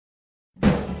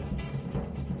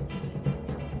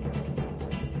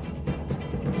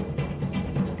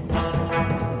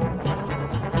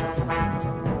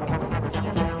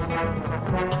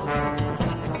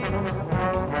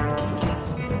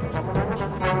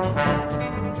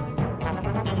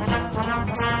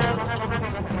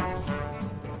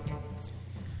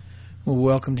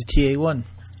Welcome to TA1,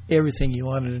 everything you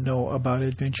wanted to know about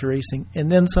adventure racing,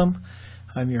 and then some.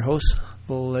 I'm your host,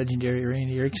 the legendary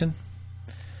Randy Erickson.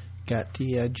 Got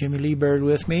the Jimmy Lee Bird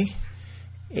with me.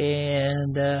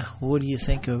 And what do you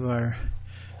think of our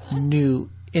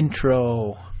new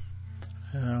intro?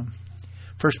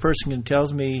 First person who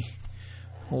tells me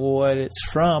what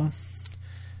it's from,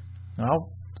 I'll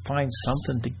find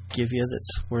something to give you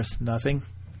that's worth nothing,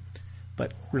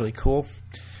 but really cool.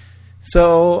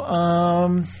 So, a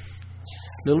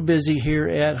little busy here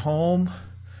at home.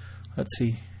 Let's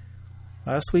see,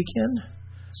 last weekend?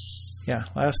 Yeah,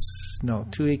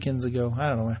 2 weekends ago, I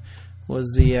don't know,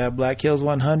 was the Black Hills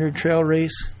 100 trail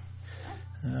race.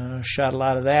 Shot a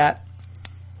lot of that.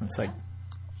 It's like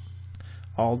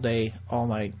all day, all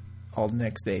night, all the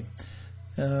next day.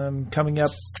 Coming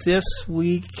up this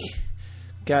week,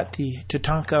 got the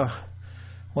Tatanka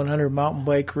 100 mountain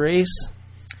bike race.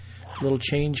 A little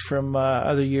change from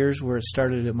other years where it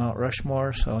started at Mount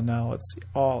Rushmore, so now it's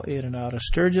all in and out of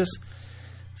Sturgis.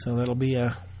 So that'll be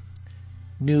a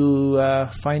new,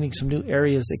 finding some new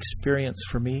areas experience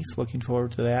for me. So looking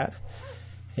forward to that.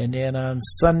 And then on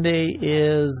Sunday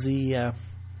is the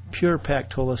Pure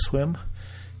Pactola swim,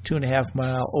 2.5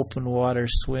 mile open water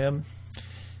swim.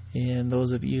 And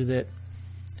those of you that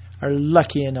are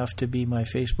lucky enough to be my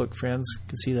Facebook friends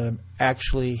can see that I'm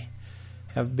actually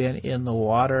have been in the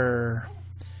water,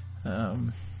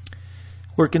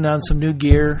 working on some new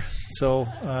gear, so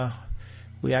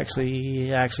we actually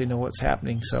know what's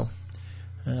happening. So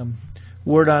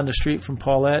word on the street from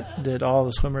Paulette that all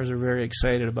the swimmers are very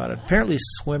excited about it. Apparently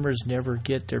swimmers never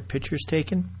get their pictures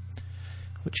taken,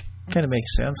 which kind of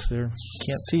makes sense. They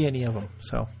can't see any of them.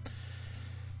 So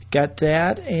got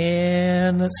that,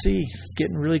 and let's see,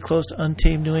 getting really close to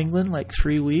Untamed New England, like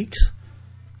 3 weeks,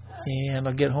 and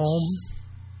I'll get home.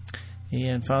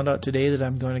 And found out today that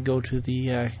I'm going to go to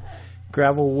the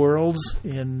Gravel Worlds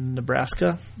in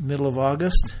Nebraska, middle of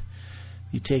August.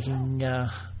 Be taking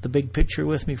the big picture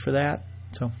with me for that.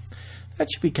 So that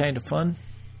should be kind of fun.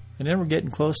 And then we're getting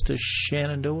close to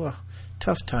Shenandoah.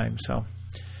 Tough time. So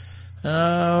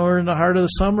we're in the heart of the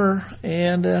summer,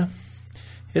 and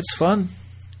it's fun.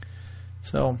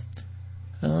 So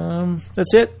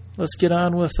that's it. Let's get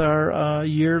on with our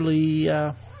yearly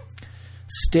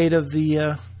state of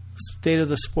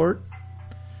the sport.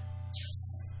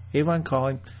 Avon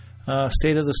calling.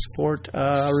 State of the sport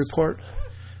report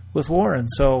with Warren.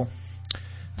 So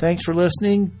thanks for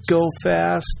listening. Go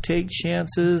fast, take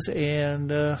chances,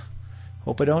 and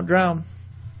hope I don't drown.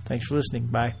 Thanks for listening.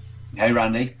 Bye. Hey,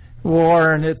 Randy.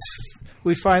 Warren,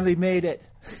 we finally made it.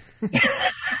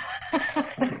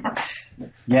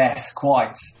 Yes,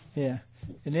 quite. Yeah.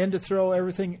 And then to throw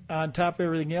everything on top of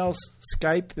everything else,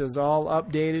 Skype is all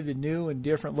updated and new and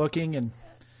different looking. And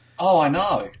oh, I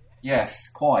know. Yes,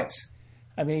 quite.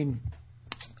 I mean,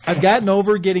 I've gotten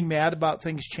over getting mad about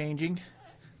things changing.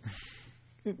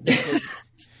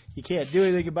 You can't do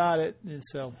anything about it. And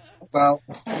so, well,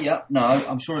 yeah, no,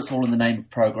 I'm sure it's all in the name of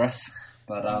progress.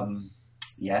 But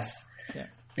yes, yeah.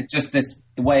 It's just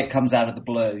the way it comes out of the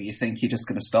blue. You think you're just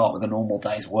going to start with a normal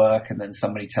day's work, and then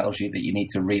somebody tells you that you need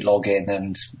to re-log in,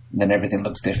 and then everything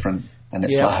looks different, and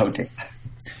it's loading.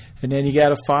 And then you got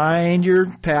to find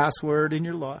your password in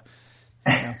your log.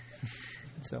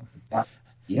 So,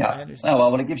 yeah. Oh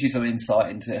well, it gives you some insight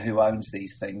into who owns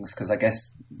these things, because I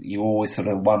guess you always sort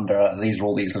of wonder, these are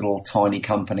all these little tiny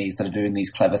companies that are doing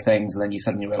these clever things, and then you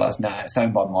suddenly realise, no, it's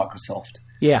owned by Microsoft.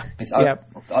 Yeah. It's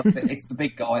the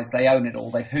big guys. They own it all.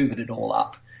 They've hoovered it all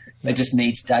up. They just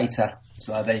need data.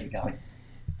 So there you go.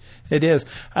 It is.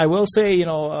 I will say,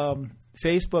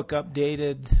 Facebook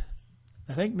updated,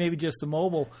 I think maybe just the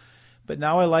mobile, but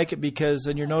now I like it because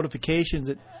in your notifications,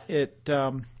 it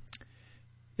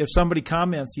if somebody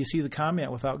comments, you see the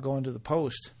comment without going to the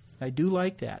post. I do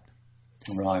like that.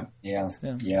 Right. Yeah.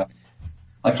 Yeah.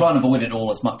 I try and avoid it all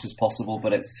as much as possible,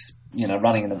 but it's,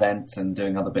 running an event and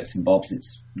doing other bits and bobs,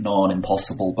 it's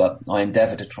impossible, but I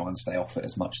endeavour to try and stay off it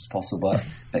as much as possible.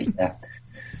 But yeah,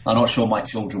 I'm not sure my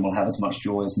children will have as much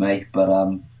joy as me, but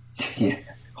yeah,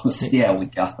 we'll see how we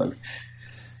go.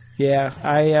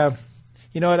 Yeah,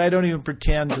 you know what, I don't even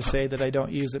pretend to say that I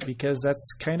don't use it, because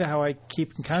that's kind of how I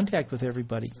keep in contact with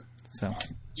everybody. So.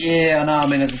 Yeah, no, I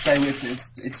mean, as I say,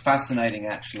 it's fascinating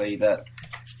actually that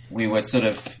we were sort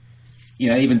of,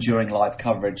 even during live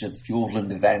coverage of the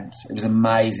Fjordland event, it was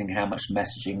amazing how much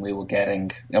messaging we were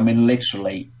getting. I mean,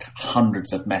 literally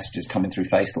hundreds of messages coming through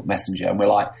Facebook Messenger, and we're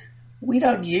like, we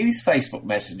don't use Facebook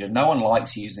Messenger. No one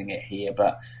likes using it here,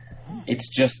 but it's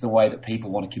just the way that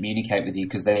people want to communicate with you,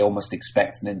 because they almost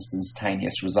expect an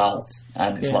instantaneous result.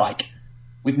 And it's like,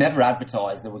 we've never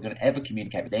advertised that we're going to ever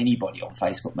communicate with anybody on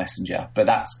Facebook Messenger, but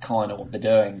that's kind of what they're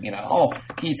doing.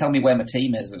 Can you tell me where my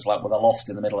team is? It's like, well, they're lost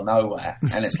in the middle of nowhere.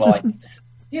 And it's like,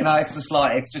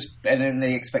 it's just, and then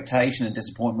the expectation and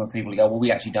disappointment of people to go, well,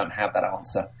 we actually don't have that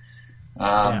answer.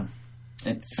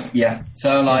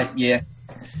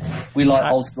 We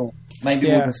like old school. Maybe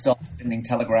we're going to start sending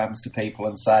telegrams to people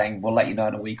and saying, we'll let you know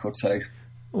in a week or two.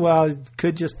 Well, you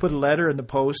could just put a letter in the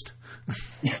post.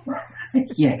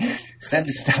 Yeah, send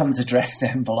a stamped addressed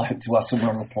envelope to us and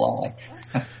we'll reply.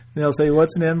 They'll say,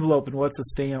 what's an envelope and what's a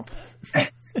stamp?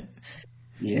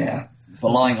 Yeah,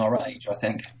 belying our age, I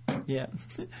think. Yeah.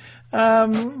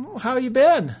 How you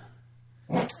been?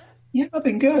 Yeah, I've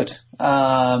been good.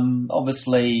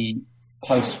 Obviously,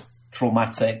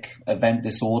 post-traumatic event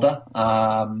disorder,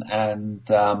 and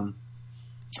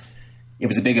it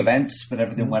was a big event, but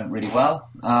everything went really well.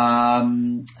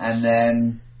 And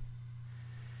then,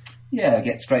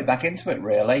 get straight back into it,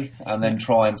 really, and then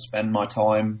try and spend my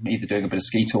time either doing a bit of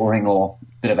ski touring or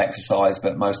a bit of exercise,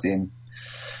 but mostly in,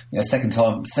 second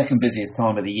busiest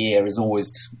time of the year is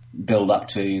always build up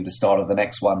to the start of the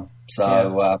next one.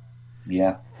 So,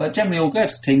 but generally all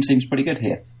good. Team seems pretty good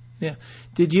here. Yeah.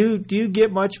 Do you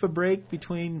get much of a break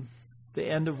between the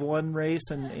end of one race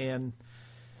and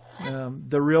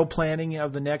the real planning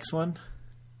of the next one?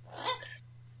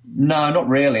 No, not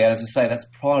really. As I say, that's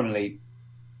probably,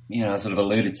 I sort of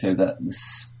alluded to that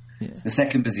the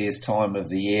second busiest time of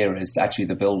the year is actually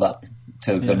the build up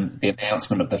to the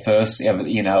announcement of the first,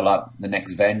 like the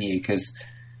next venue, because,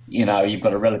 you've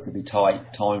got a relatively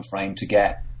tight time frame to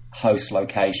get host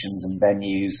locations and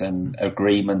venues and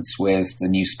agreements with the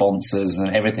new sponsors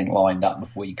and everything lined up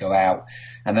before you go out,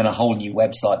 and then a whole new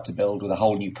website to build with a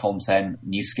whole new content,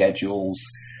 new schedules,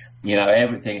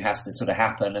 everything has to sort of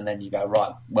happen, and then you go,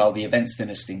 right, well, the event's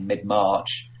finished in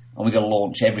mid-March and we've got to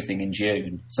launch everything in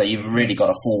June, so you've really got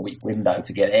a 4-week window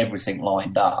to get everything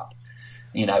lined up.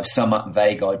 Some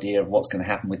vague idea of what's going to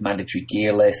happen with mandatory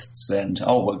gear lists and,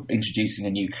 we're introducing a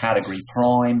new category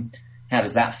prime. How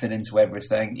does that fit into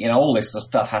everything? All this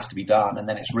stuff has to be done. And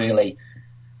then it's really,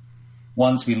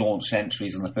 once we launch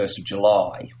entries on the 1st of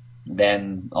July,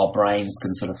 then our brains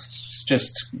can sort of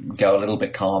just go a little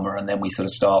bit calmer. And then we sort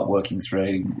of start working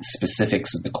through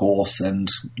specifics of the course and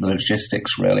the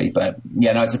logistics, really. But,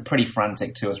 it's a pretty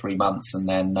frantic 2 or 3 months. And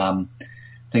then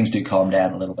things do calm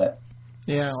down a little bit.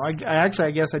 Yeah,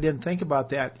 I guess I didn't think about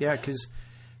that. Yeah, because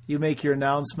you make your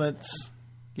announcements,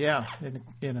 in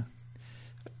a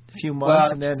few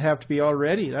months, and then have to be all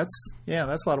ready. That's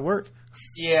a lot of work.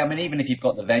 Yeah, I mean, even if you've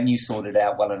got the venue sorted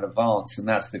out well in advance, and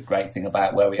that's the great thing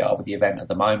about where we are with the event at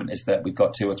the moment, is that we've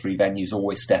got 2 or 3 venues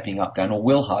always stepping up, going,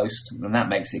 we'll host, and that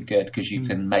makes it good because you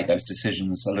can make those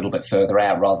decisions a little bit further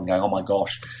out rather than going, oh my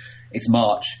gosh, it's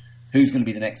March, who's going to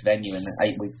be the next venue in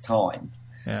 8 weeks' time?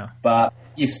 Yeah. But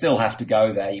you still have to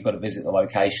go there. You've got to visit the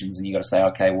locations, and you've got to say,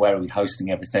 okay, where are we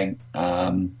hosting everything?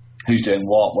 Who's doing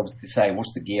what? What does it say?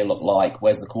 What's the gear look like?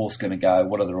 Where's the course going to go?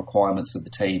 What are the requirements of the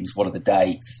teams? What are the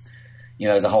dates?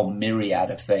 There's a whole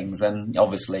myriad of things. And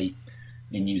obviously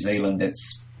in New Zealand,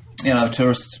 it's, a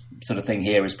tourist sort of thing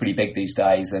here is pretty big these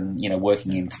days. And,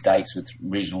 working into dates with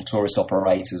regional tourist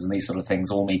operators and these sort of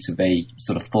things all need to be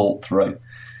sort of thought through.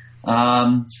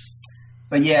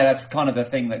 But that's kind of the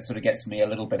thing that sort of gets me a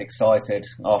little bit excited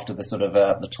after the sort of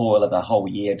the toil of a whole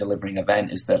year delivering an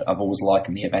event, is that I've always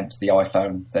likened the event to the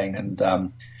iPhone thing.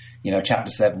 And,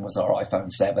 Chapter 7 was our iPhone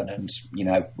 7, and,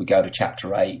 we go to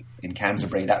Chapter 8 in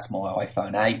Canterbury, that's my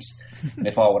iPhone 8. And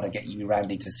if I want to get you,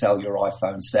 Randy, to sell your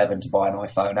iPhone 7 to buy an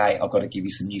iPhone 8, I've got to give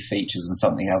you some new features and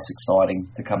something else exciting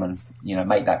to come and,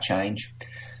 make that change.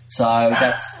 So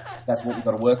that's what we've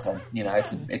got to work on.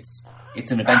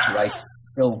 It's an adventure race,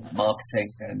 still marketing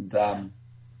and,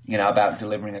 about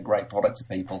delivering a great product to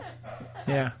people.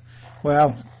 Yeah.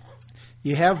 Well,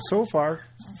 you have so far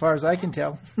as I can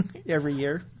tell, every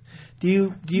year.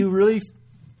 Do you really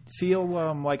feel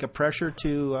like a pressure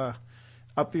to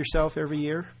up yourself every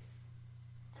year?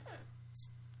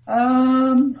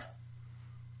 Not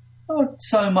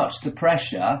so much the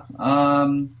pressure.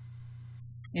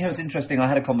 It's interesting. I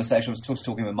had a conversation. I was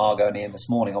talking with Margot and Ian this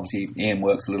morning. Obviously, Ian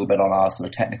works a little bit on our sort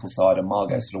of technical side, and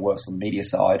Margot sort of works on the media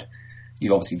side.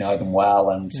 You obviously know them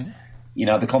well, and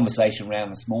the conversation around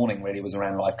this morning really was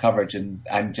around live coverage, and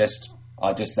I just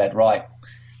said, right,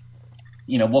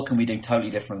 what can we do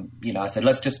totally different? I said,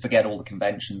 let's just forget all the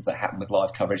conventions that happen with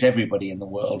live coverage. Everybody in the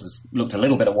world has looked a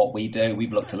little bit at what we do.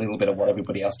 We've looked a little bit at what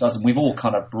everybody else does, and we've all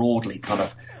kind of broadly kind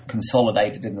of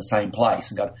consolidated in the same place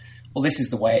and gone, well, this is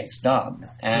the way it's done.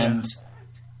 And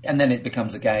then it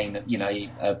becomes a game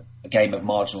of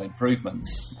marginal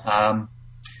improvements. And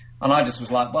I just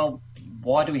was like, well,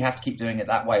 why do we have to keep doing it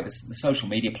that way? The social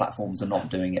media platforms are not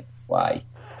doing it that way.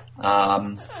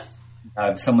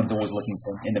 Someone's always looking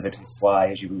for an innovative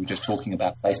way, as you were just talking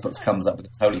about. Facebook comes up with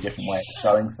a totally different way of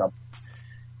showing something.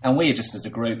 And we just as a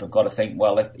group have got to think,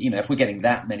 well, if we're getting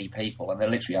that many people, and there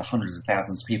literally are hundreds of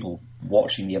thousands of people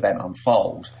watching the event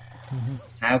unfold,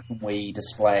 how can we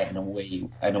display it in a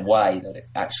way that it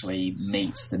actually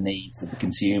meets the needs of the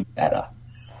consumer better?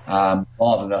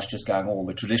 Rather than us just going,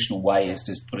 the traditional way is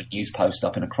just put a news post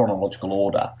up in a chronological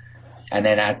order and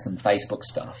then add some Facebook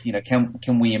stuff.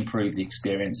 Can we improve the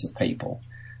experience of people?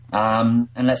 And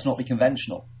let's not be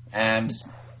conventional. And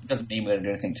it doesn't mean we're going to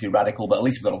do anything too radical, but at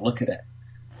least we've got to look at it.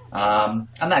 And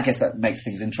I guess that makes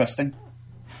things interesting.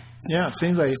 Yeah, it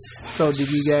seems like. So did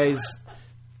you guys,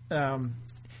 have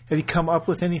you come up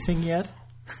with anything yet?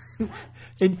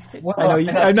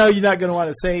 I know you're not going to want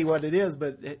to say what it is,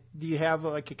 but do you have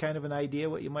like a kind of an idea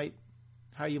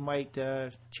how you might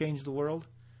change the world?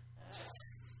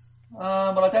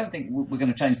 Well, I don't think we're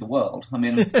going to change the world. I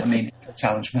mean, the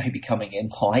challenge may be coming in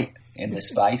height in this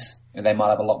space, and they might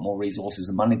have a lot more resources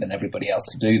and money than everybody else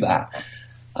to do that.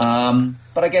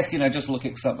 But I guess, just look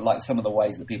at some of the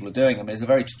ways that people are doing. I mean, it's a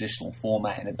very traditional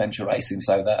format in adventure racing,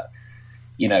 so that,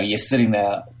 you're sitting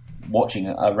there watching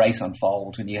a race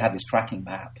unfold and you have this tracking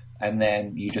map, and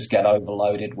then you just get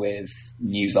overloaded with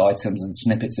news items and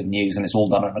snippets of news, and it's all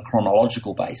done on a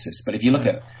chronological basis. But if you look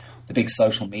at the big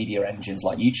social media engines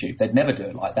like YouTube, they'd never do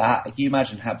it like that. If you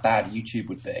imagine how bad YouTube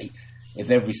would be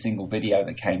if every single video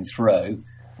that came through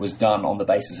was done on the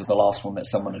basis of the last one that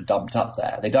someone had dumped up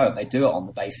there. They don't. They do it on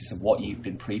the basis of what you've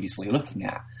been previously looking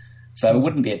at. So it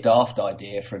wouldn't be a daft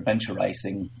idea for adventure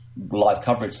racing live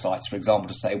coverage sites, for example,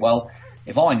 to say, well,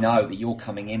 if I know that you're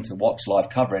coming in to watch live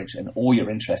coverage and all you're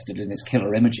interested in is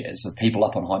killer images of people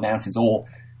up on high mountains, or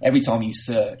every time you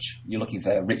search, you're looking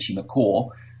for Richie McCaw,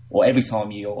 or every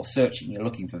time you're searching, you're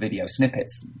looking for video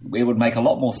snippets, it would make a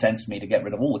lot more sense for me to get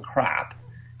rid of all the crap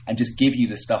and just give you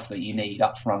the stuff that you need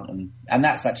up front. And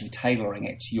that's actually tailoring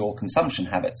it to your consumption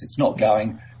habits. It's not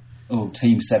going,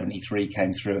 Team 73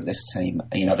 came through at this team,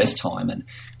 this time, and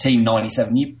Team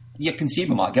 97. Your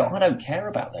consumer might go, I don't care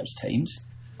about those teams.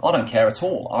 I don't care at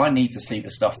all. I need to see the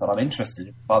stuff that I'm interested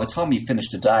in. By the time you've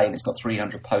finished a day and it's got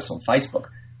 300 posts on Facebook,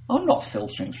 I'm not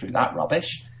filtering through that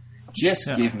rubbish. Just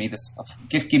give me the stuff.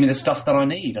 Give me the stuff that I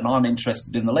need, and I'm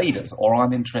interested in the leaders, or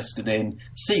I'm interested in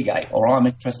Seagate, or I'm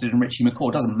interested in Richie McCaw.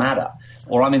 It doesn't matter.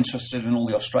 Or I'm interested in all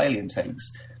the Australian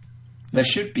teams. There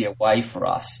should be a way for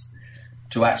us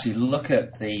to actually look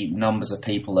at the numbers of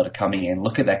people that are coming in,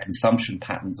 look at their consumption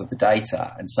patterns of the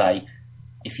data, and say,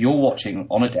 if you're watching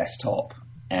on a desktop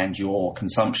and your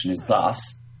consumption is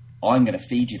thus, I'm going to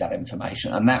feed you that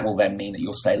information, and that will then mean that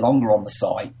you'll stay longer on the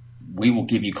site. We will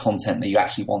give you content that you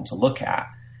actually want to look at,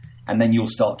 and then you'll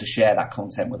start to share that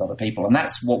content with other people. And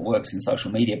that's what works in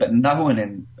social media, but no one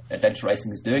in adventure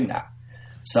racing is doing that.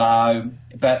 So,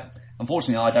 but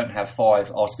unfortunately, I don't have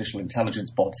 5 artificial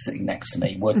intelligence bots sitting next to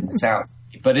me working this out.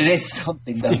 But it is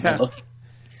something that we're looking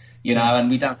at, and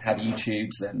we don't have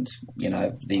YouTubes and,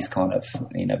 these kind of,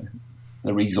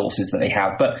 the resources that they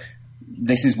have. But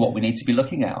this is what we need to be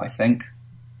looking at, I think.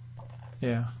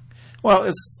 Yeah.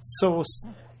 Well,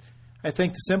 I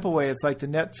think the simple way, it's like the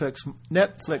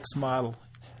Netflix model.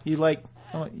 You like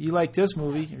this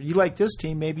movie, or you like this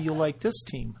team, maybe you'll like this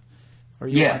team, or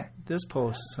you like this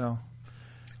post. So,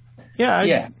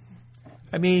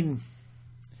 I mean,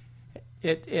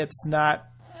 it's not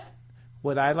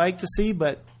what I like to see,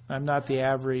 but I'm not the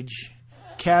average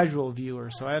casual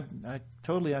viewer, so I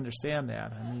totally understand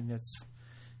that. I mean,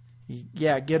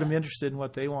 get them interested in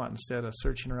what they want instead of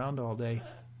searching around all day.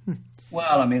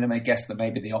 Well, I guess that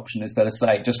maybe the option is to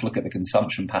say, just look at the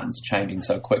consumption patterns changing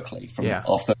so quickly from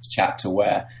our first chapter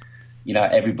where,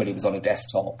 everybody was on a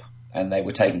desktop and they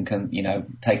were taking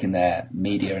their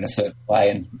media in a certain way,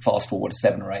 and fast forward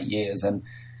 7 or 8 years and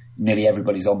nearly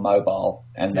everybody's on mobile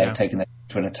and they've taken it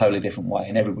in a totally different way,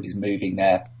 and everybody's moving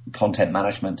their content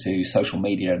management to social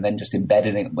media and then just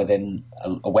embedding it within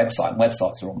a website. And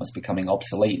websites are almost becoming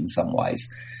obsolete in some ways.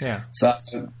 Yeah. So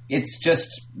it's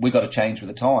just, we've got to change with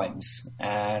the times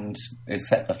and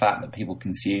accept the fact that people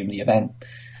consume the event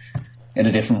in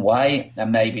a different way,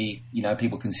 and maybe,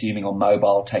 people consuming on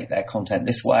mobile take their content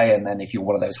this way, and then if you're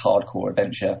one of those hardcore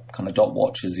adventure kind of dot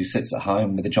watchers who sits at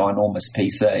home with a ginormous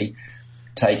PC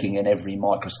taking in every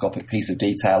microscopic piece of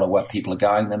detail of where people are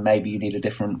going, then maybe you need a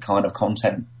different kind of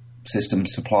content system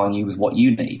supplying you with what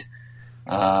you need.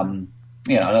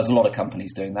 There's a lot of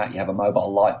companies doing that. You have a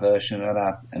mobile light version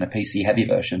and a PC heavy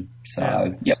version.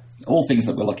 So, all things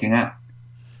that we're looking at.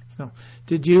 So,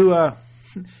 did you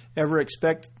ever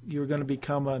expect you were going to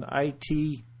become an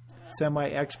IT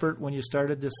semi-expert when you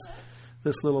started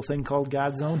this little thing called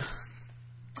Godzone?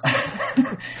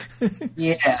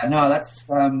 Yeah, no, that's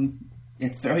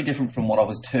it's very different from what I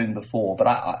was doing before. But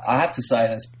I have to say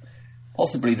that's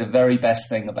possibly the very best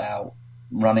thing about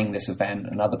running this event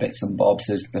and other bits and bobs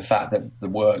is the fact that the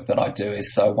work that I do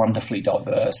is so wonderfully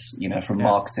diverse. From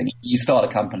marketing, you start a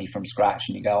company from scratch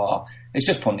and you go, oh, it's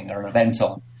just putting an event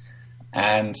on,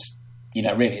 and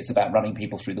really it's about running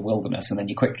people through the wilderness, and then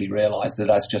you quickly realize that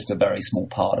that's just a very small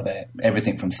part of it.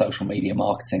 Everything from social media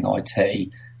marketing,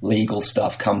 IT, legal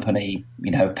stuff, company,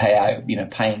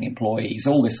 payout, paying employees,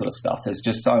 all this sort of stuff. There's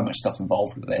just so much stuff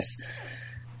involved with this.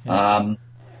 Yeah.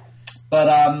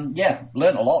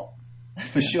 Learned a lot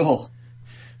for sure.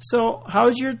 So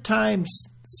how's your time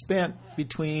spent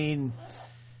between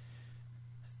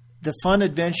the fun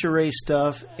adventure race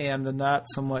stuff and the not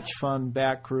so much fun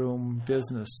backroom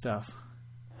business stuff?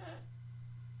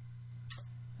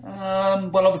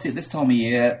 Well, obviously at this time of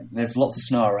year, there's lots of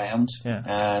snow around,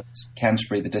 and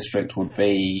Canterbury, the district, would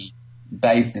be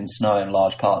bathed in snow in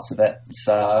large parts of it.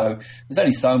 So there's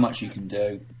only so much you can do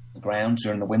on the ground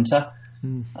during the winter.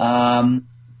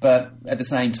 But at the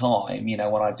same time,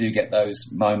 when I do get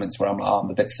those moments where I'm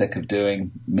a bit sick of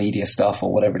doing media stuff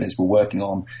or whatever it is we're working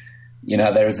on,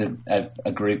 there is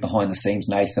a group behind the scenes,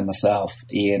 Nathan, myself,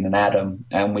 Ian and Adam,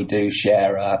 and we do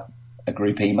share a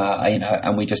group email,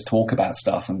 and we just talk about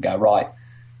stuff and go, right,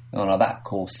 that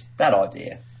course, that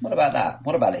idea, what about that?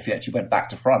 What about if you actually went back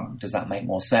to front? Does that make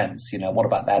more sense? What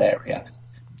about that area?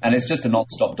 And it's just a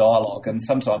non-stop dialogue, and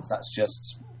sometimes that's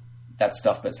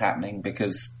stuff that's happening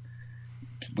because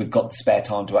we've got the spare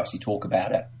time to actually talk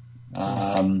about it.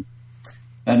 And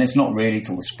it's not really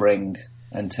till the spring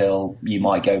until you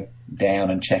might go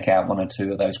down and check out one or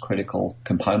two of those critical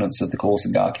components of the course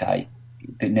and go, okay,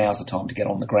 now's the time to get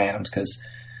on the ground, because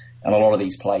in a lot of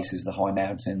these places, the high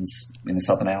mountains in the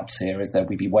Southern Alps here, is that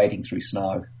we'd be wading through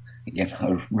snow,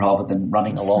 rather than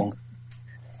running along.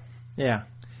 Yeah.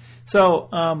 So,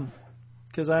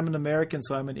 because I'm an American,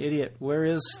 so I'm an idiot. Where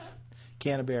is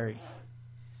Canterbury?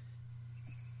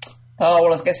 Oh,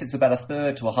 well, I guess it's about a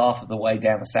third to a half of the way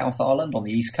down the South Island on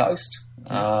the east coast.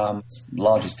 It's the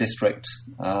largest district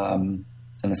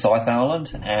in the South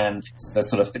Island, and it's the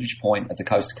sort of finish point at the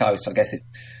coast to coast. I guess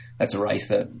that's a race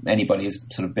that anybody who's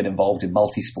sort of been involved in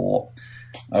multisport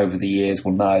over the years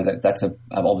will know that that's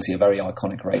obviously a very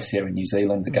iconic race here in New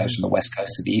Zealand that goes from the west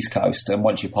coast to the east coast. And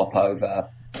once you pop over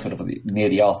sort of near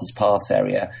the Arthur's Pass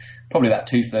area, probably about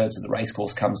 2/3 of the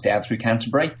racecourse comes down through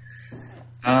Canterbury.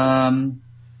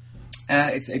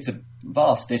 It's a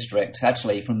vast district.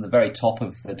 Actually, from the very top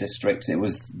of the district, it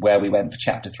was where we went for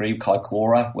Chapter 3,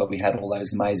 Kaikoura, where we had all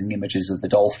those amazing images of the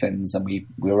dolphins, and we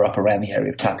were up around the area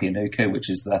of Tapianuku, which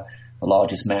is the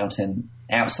largest mountain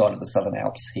outside of the Southern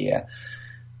Alps here,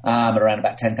 at around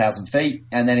about 10,000 feet.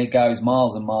 And then it goes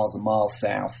miles and miles and miles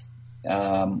south,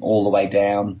 all the way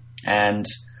down. And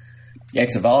yeah,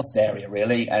 it's a vast area,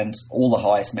 really, and all the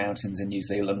highest mountains in New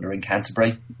Zealand are in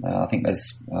Canterbury. I think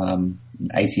there's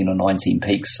 18 or 19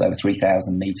 peaks over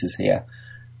 3,000 metres here,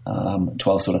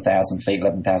 12,000 feet,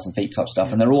 11,000 feet type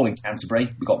stuff, and they're all in Canterbury.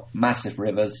 We've got massive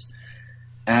rivers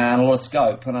and a lot of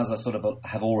scope. And as I sort of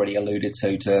have already alluded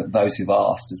to those who've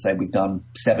asked, to say we've done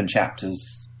 7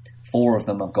 chapters. 4 of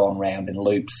them have gone round in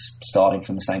loops, starting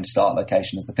from the same start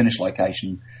location as the finish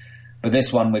location. But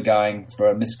this one, we're going for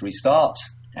a mystery start,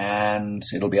 and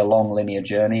it'll be a long linear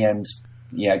journey. And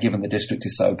given the district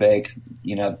is so big,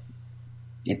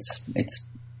 it's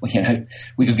we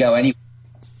could go anywhere.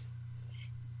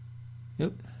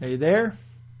 Yep. Are you there?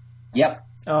 Yep.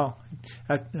 Oh,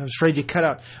 I was afraid you cut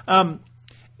out.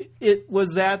 It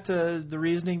was that the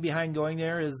reasoning behind going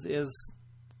there is the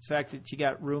fact that you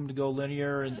got room to go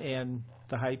linear and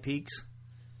the high peaks.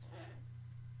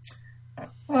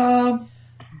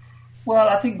 Well,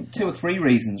 I think 2 or 3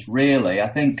 reasons, really. I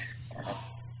think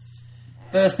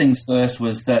first things first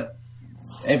was that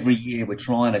every year we're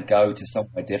trying to go to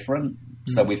somewhere different.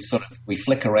 Mm-hmm. So we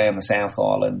flick around the South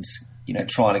Island,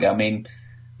 trying to go. I mean,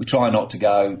 we try not to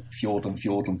go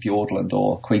Fiordland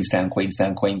or Queenstown.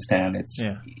 It's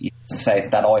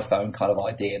that iPhone kind of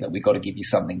idea that we've got to give you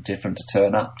something different to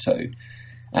turn up to.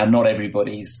 And not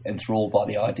everybody's enthralled by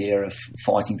the idea of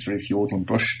fighting through Fiordland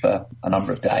bush for a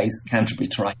number of days. Canterbury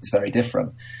terrain is very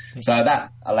different. So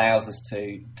that allows us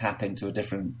to tap into a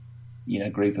different,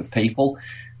 group of people.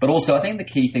 But also, I think the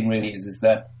key thing really is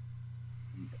that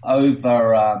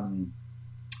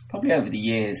probably over the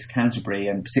years, Canterbury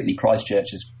and particularly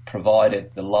Christchurch has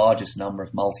provided the largest number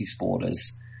of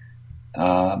multisporters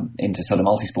into sort of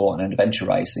multisport and adventure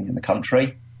racing in the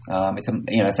country.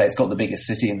 It's got the biggest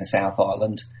city in the South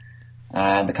Island,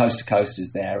 and the coast to coast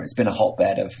is there. It's been a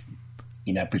hotbed of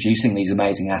producing these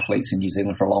amazing athletes in New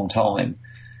Zealand for a long time.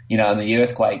 And the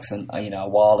earthquakes and a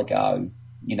while ago,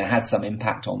 had some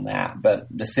impact on that. But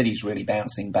the city's really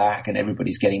bouncing back, and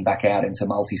everybody's getting back out into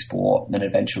multi-sport and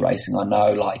adventure racing. I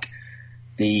know, like,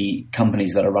 the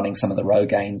companies that are running some of the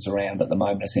Rogaines around at the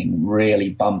moment are seeing really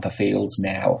bumper fields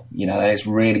now. It's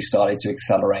really started to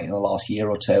accelerate in the last year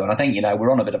or two. And I think,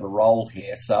 we're on a bit of a roll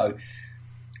here. So,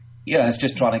 it's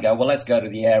just trying to go, well, let's go to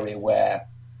the area where,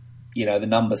 the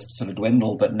numbers sort of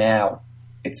dwindle, but now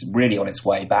it's really on its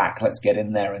way back. Let's get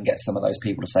in there and get some of those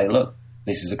people to say, look,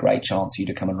 this is a great chance for you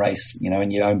to come and race,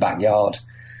 in your own backyard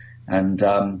and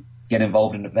get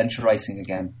involved in adventure racing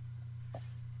again.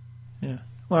 Yeah.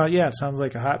 Well, yeah, it sounds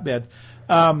like a hotbed.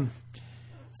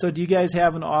 So do you guys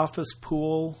have an office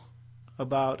pool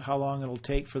about how long it'll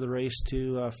take for the race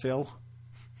to fill?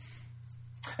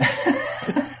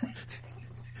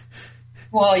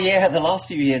 Well, yeah, the last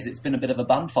few years it's been a bit of a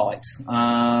bun fight.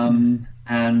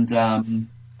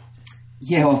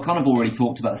 Yeah, well, I've kind of already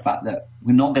talked about the fact that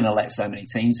we're not going to let so many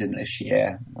teams in this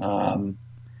year.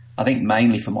 I think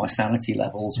mainly for my sanity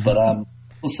levels, but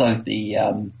also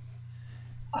it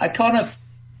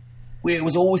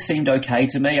was always seemed okay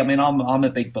to me. I mean, I'm a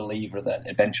big believer that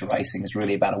adventure racing is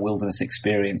really about a wilderness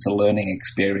experience, a learning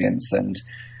experience, and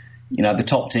the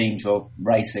top teams are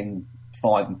racing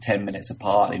 5 and 10 minutes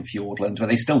apart in Fiordland, where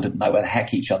they still didn't know where the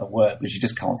heck each other were because you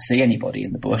just can't see anybody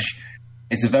in the bush.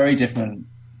 It's a very different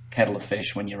kettle of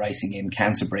fish when you're racing in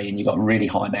Canterbury and you've got really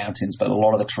high mountains, but a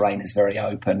lot of the terrain is very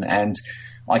open. And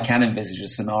I can envisage a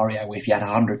scenario where if you had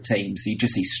 100 teams, you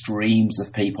just see streams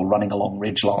of people running along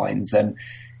ridge lines. And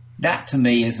that to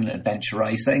me isn't adventure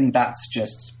racing. That's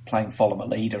just playing follow a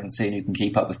leader and seeing who can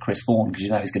keep up with Chris Vaughan because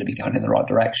he's going to be going in the right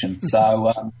direction.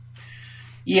 So,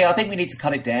 yeah, I think we need to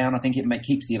cut it down. I think it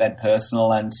keeps the event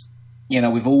personal. And,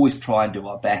 we've always tried and do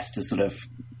our best to sort of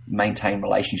maintain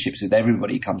relationships with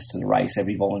everybody who comes to the race,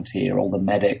 every volunteer, all the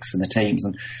medics and the teams.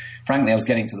 And frankly, I was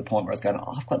getting to the point where I was going,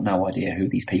 I've got no idea who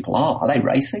these people are. Are they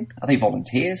racing? Are they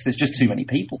volunteers? There's just too many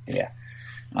people here.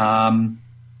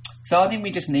 So I think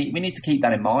we need to keep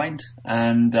that in mind.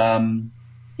 And,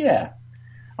 yeah,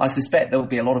 I suspect there will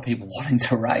be a lot of people wanting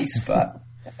to race, but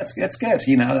that's good.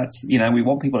 We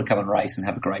want people to come and race and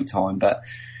have a great time, but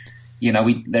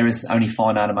there is only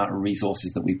finite amount of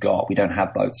resources that we've got. We don't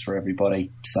have boats for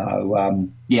everybody. So,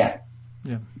 yeah,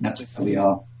 that's where we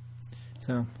are.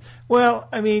 So, well,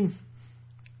 I mean,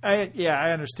 I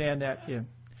understand that,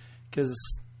 because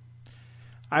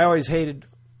I always hated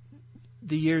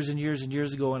the years and years and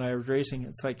years ago when I was racing.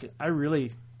 It's like, it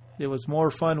was more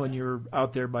fun when you were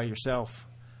out there by yourself.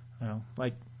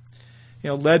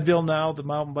 Leadville now, the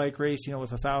mountain bike race,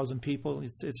 with 1,000 people,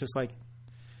 it's just like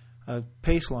a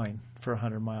pace line for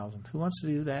 100 miles. And who wants to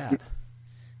do that?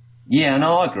 Yeah,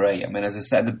 no, I agree. I mean, as I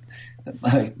said,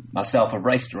 myself, I've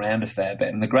raced around a fair bit,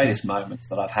 and the greatest moments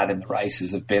that I've had in the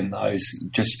races have been those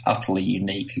just utterly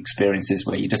unique experiences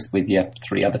where you're just with your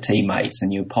 3 other teammates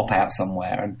and you pop out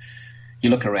somewhere and you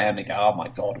look around and go, oh my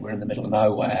God, we're in the middle of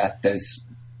nowhere. We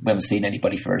haven't seen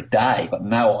anybody for a day, got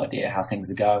no idea how things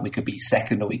are going. We could be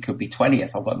second or we could be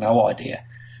 20th. I've got no idea.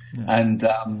 Yeah. And,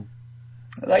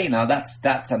 that's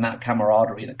and that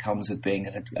camaraderie that comes with being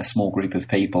in a small group of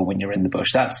people when you're in the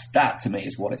bush. That to me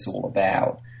is what it's all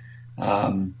about.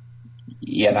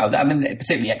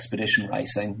 Particularly expedition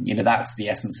racing, that's the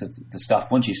essence of the stuff.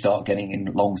 Once you start getting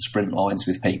in long sprint lines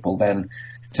with people, then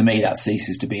to me that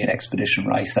ceases to be an expedition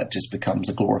race. That just becomes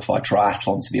a glorified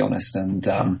triathlon, to be honest.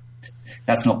 And,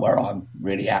 that's not where I'm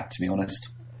really at, to be honest.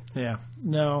 Yeah.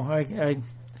 No,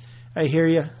 I hear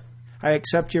you. I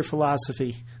accept your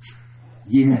philosophy.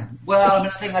 Yeah. Well,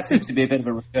 I think that seems to be a bit of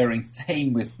a recurring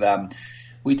theme with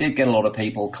we did get a lot of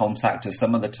people contact us,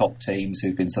 some of the top teams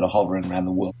who've been sort of hovering around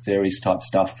the World Series type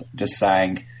stuff, just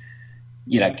saying,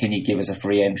 can you give us a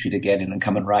free entry to get in and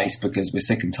come and race, because we're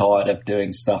sick and tired of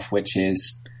doing stuff which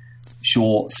is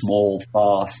short, small,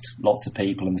 fast, lots of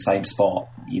people in the same spot.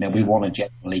 We want to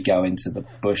generally go into the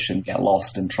bush and get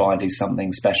lost and try and do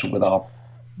something special with our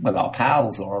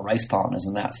pals or our race partners,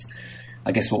 and that's,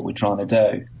 I guess, what we're trying to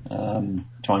do.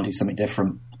 Try and do something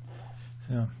different.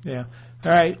 Yeah.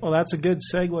 All right. Well, that's a good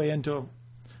segue into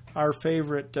our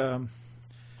favorite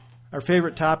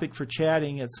topic for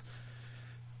chatting. Is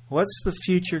what's the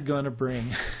future going to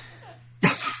bring?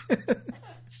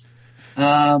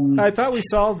 I thought we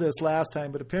solved this last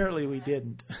time, but apparently we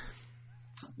didn't.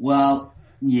 Well,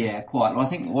 yeah, quite. Well, I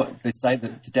think what they say,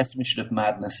 that the definition of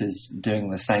madness is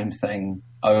doing the same thing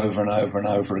over and over and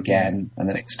over again and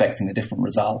then expecting a different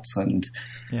result. And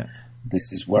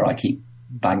this is where I keep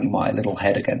banging my little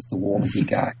head against the wall and keep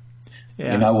going,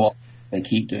 you know what? They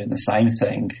keep doing the same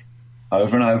thing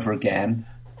over and over again.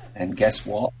 And guess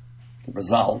what? The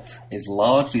result is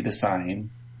largely the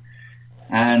same.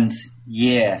 And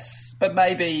yes, but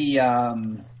maybe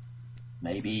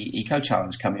Eco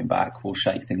Challenge coming back will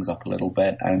shake things up a little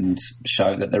bit and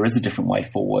show that there is a different way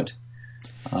forward.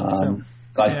 What's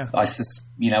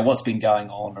been going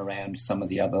on around some of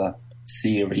the other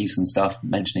series and stuff,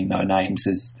 mentioning no names,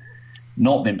 has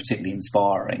not been particularly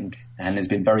inspiring and has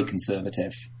been very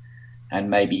conservative. And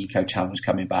maybe Eco Challenge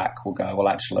coming back will go, well,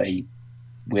 actually,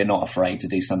 we're not afraid to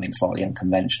do something slightly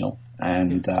unconventional,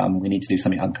 and we need to do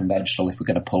something unconventional if we're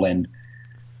going to pull in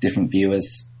different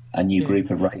viewers, a new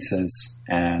group of racers,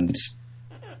 and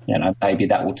maybe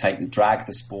that will drag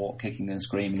the sport kicking and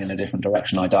screaming in a different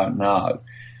direction. I don't know,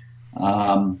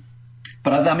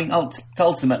 but I mean,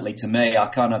 ultimately, to me,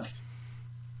 I've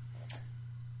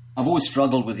always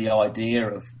struggled with the idea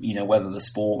of whether the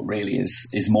sport really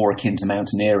is more akin to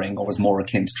mountaineering or is more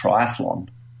akin to triathlon.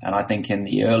 And I think in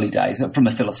the early days, from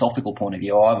a philosophical point of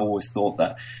view, I've always thought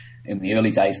that in the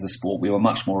early days of the sport, we were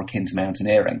much more akin to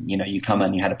mountaineering. You come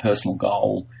in, you had a personal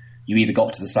goal. You either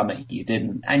got to the summit or you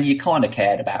didn't. And you kind of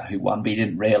cared about who won, but you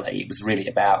didn't really. It was really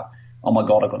about, oh my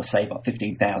God, I've got to save up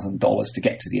 $15,000 to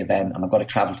get to the event, and I've got to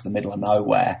travel to the middle of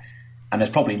nowhere. And there's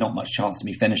probably not much chance of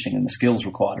me finishing, and the skills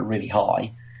required are really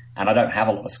high. And I don't have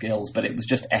a lot of skills, but it was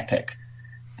just epic.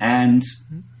 And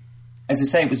as I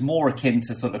say, it was more akin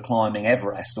to sort of climbing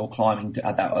Everest or climbing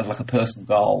that as like a personal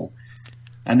goal.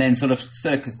 And then sort of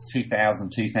circa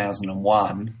 2000,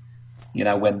 2001,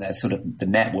 when the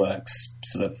networks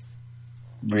sort of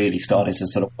really started to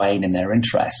sort of wane in their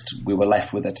interest, we were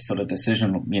left with a sort of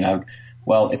decision,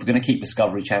 well, if we're going to keep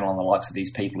Discovery Channel and the likes of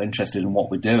these people interested in what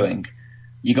we're doing,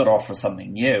 you got to offer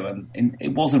something new. And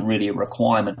it wasn't really a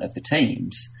requirement of the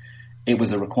teams. It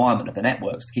was a requirement of the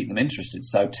networks to keep them interested.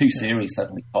 So two series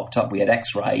suddenly popped up. We had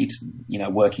X-Raid,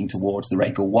 working towards the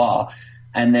Red Gaulois,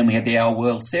 and then we had the Our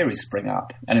World Series spring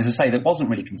up. And as I say, that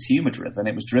wasn't really consumer-driven.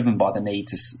 It was driven by the need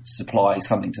to supply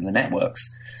something to the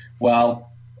networks. Well,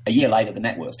 a year later, the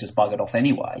networks just buggered off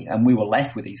anyway, and we were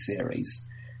left with these series.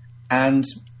 And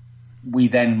we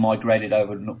then migrated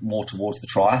over more towards the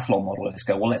triathlon model. Let's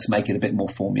go, well, let's make it a bit more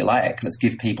formulaic. Let's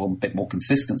give people a bit more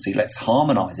consistency. Let's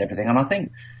harmonize everything. And I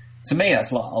think, to me,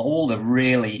 that's like all the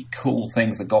really cool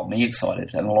things that got me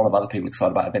excited and a lot of other people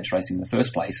excited about adventure racing in the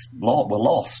first place were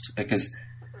lost, because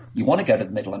you want to go to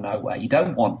the middle of nowhere. You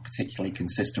don't want particularly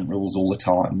consistent rules all the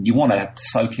time. You want to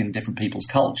soak in different people's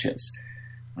cultures.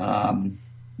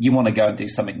 You want to go and do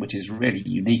something which is really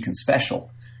unique and special.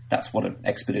 That's what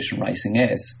expedition racing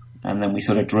is. And then we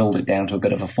sort of drilled it down to a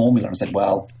bit of a formula and said,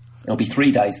 well, it'll be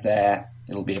 3 days there.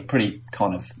 It'll be a pretty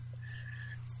kind of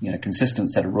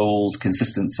consistent set of rules,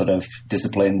 consistent sort of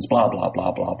disciplines, blah, blah,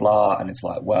 blah, blah, blah. And it's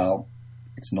like, well,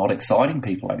 it's not exciting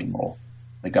people anymore.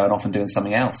 They're going off and doing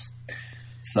something else.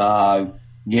 So,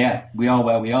 yeah, we are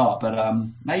where we are. But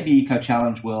maybe Eco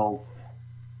Challenge will,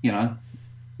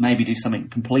 maybe do something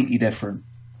completely different.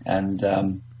 And,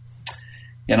 and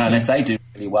if they do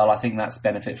really well, I think that's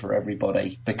benefit for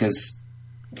everybody, because,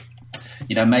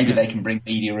 maybe they can bring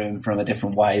media in from a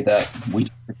different way that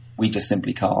we just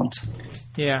simply can't.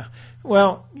 Yeah.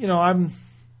 Well, I'm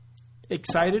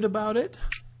excited about it,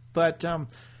 but I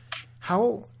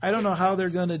don't know how they're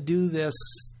going to do this.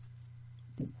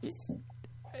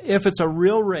 If it's a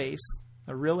real race,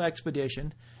 a real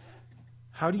expedition,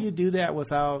 how do you do that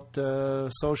without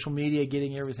social media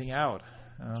getting everything out?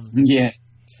 Yeah.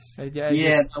 I agree.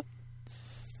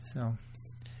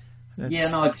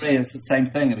 It's the same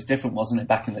thing. It was different, wasn't it,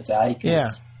 back in the day?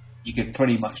 Yeah. You could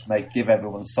pretty much give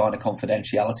everyone sign a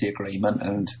confidentiality agreement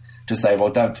and just say, well,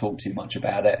 don't talk too much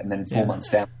about it. And then 4 months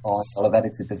down the line, I'll have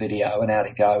edited the video and out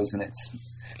it goes. And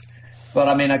but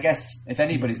I mean, I guess if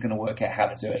anybody's going to work out how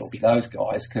to do it, it'll be those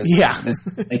guys, because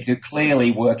they could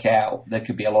clearly work out. There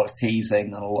could be a lot of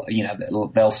teasing, and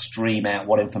they'll stream out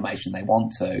what information they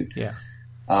want to. Yeah.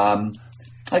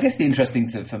 I guess the interesting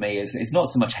thing for me is not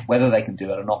so much whether they can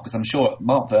do it or not, because I'm sure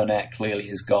Mark Burnett clearly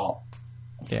has got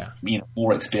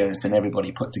more experience than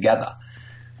everybody put together.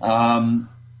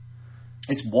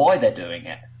 It's why they're doing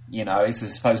it. It's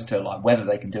as opposed to like whether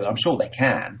they can do it. I'm sure they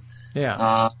can.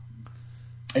 Yeah.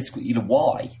 It's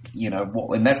why,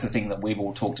 and that's the thing that we've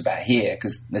all talked about here,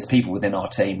 because there's people within our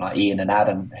team like Ian and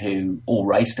Adam who all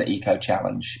raced at Eco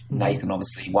Challenge. Mm-hmm. Nathan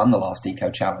obviously won the last Eco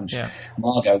Challenge. Yeah.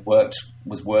 Margot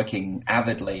was working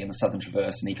avidly in the Southern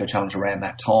Traverse and Eco Challenge around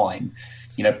that time,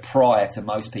 prior to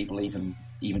most people even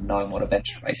knowing what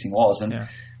adventure racing was. And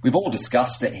we've all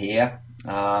discussed it here,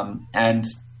 and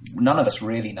none of us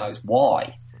really knows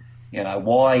why.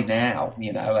 Why now?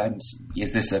 And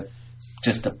is this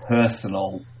just a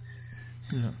personal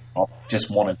just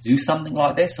want to do something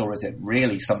like this, or is it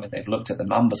really something they've looked at the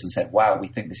numbers and said, wow, we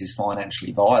think this is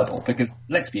financially viable? Because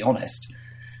let's be honest,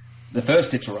 the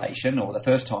first iteration or the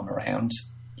first time around,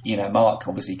 Mark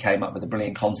obviously came up with a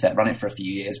brilliant concept, ran it for a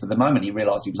few years, but the moment he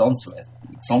realised he was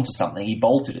onto something, he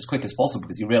bolted as quick as possible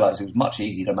because he realised it was much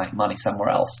easier to make money somewhere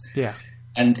else. Yeah.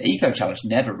 And Eco Challenge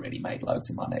never really made loads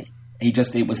of money.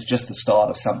 It was just the start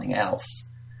of something else.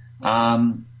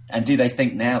 And do they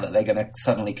think now that they're going to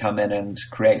suddenly come in and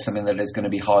create something that is going to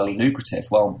be highly lucrative?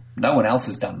 Well, no one else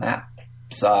has done that.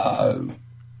 So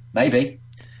maybe.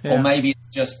 Yeah. Or maybe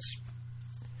it's just,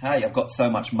 hey, I've got so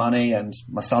much money and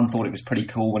my son thought it was pretty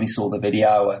cool when he saw the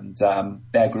video and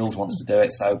Bear Grylls wants to do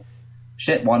it. So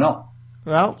shit, why not?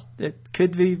 Well, it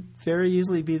could very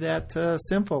easily be that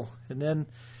simple. And then,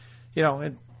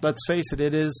 and let's face it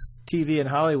is TV in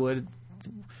Hollywood.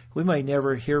 We might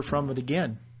never hear from it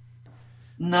again.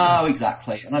 No,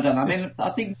 exactly. And I don't know. I mean,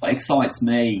 I think what excites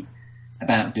me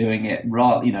about doing it,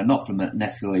 not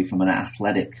necessarily from an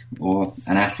athletic or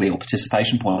an athlete or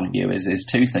participation point of view, is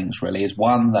two things really. Is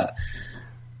one, that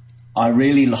I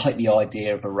really like the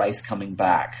idea of a race coming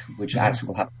back, which actually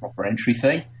will have a proper entry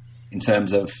fee in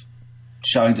terms of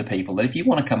showing to people that if you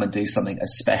want to come and do something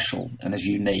as special and as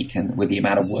unique and with the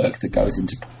amount of work that goes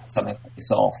into something like this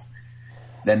off,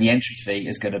 then the entry fee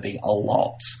is going to be a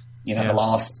lot. The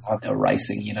last time they were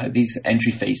racing, these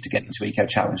entry fees to get into Eco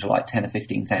Challenge are like $10,000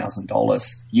 or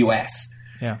 $15,000 US.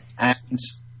 Yeah. And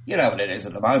you know what it is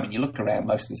at the moment. You look around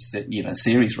most of the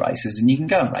series races, and you can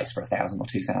go and race for $1,000 or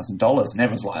 $2,000, and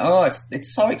everyone's like, "Oh,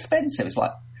 it's so expensive." It's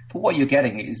like, for what you're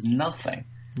getting, it is nothing.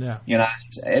 Yeah.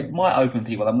 It might open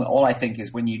people. And all I think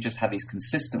is when you just have these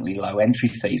consistently low entry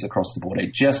fees across the board,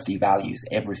 it just devalues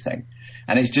everything.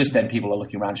 And it's just then people are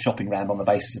looking around, shopping around on the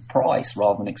basis of price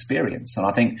rather than experience. And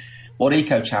I think what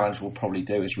Eco Challenge will probably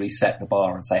do is reset the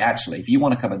bar and say, actually, if you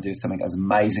want to come and do something as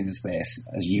amazing as this,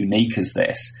 as unique as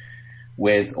this,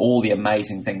 with all the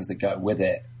amazing things that go with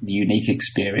it, the unique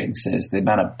experiences, the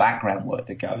amount of background work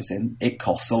that goes in, it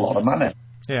costs a lot of money.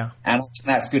 Yeah. And I think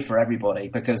that's good for everybody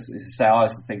because, as I say, I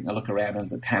used to think, I look around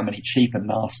and how many cheap and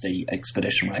nasty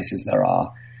expedition races there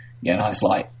are. It's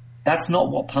like, that's not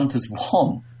what punters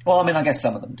want. Well, I mean, I guess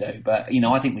some of them do, but,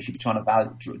 I think we should be trying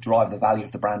to drive the value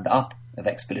of the brand up of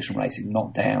expedition racing,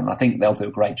 not down. I think they'll do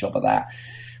a great job of that.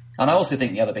 And I also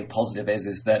think the other big positive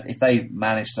is that if they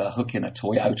manage to hook in a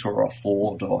Toyota or a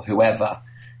Ford or whoever,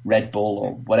 Red Bull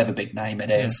or whatever big name it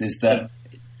is that,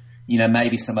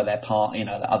 maybe some of their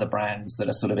the other brands that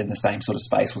are sort of in the same sort of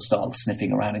space will start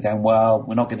sniffing around and going, well,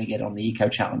 we're not going to get on the Eco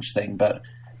Challenge thing, but I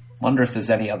wonder if there's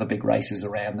any other big races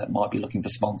around that might be looking for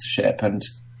sponsorship. And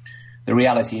the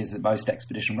reality is that most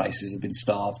expedition races have been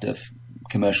starved of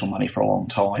commercial money for a long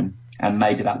time, and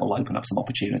maybe that will open up some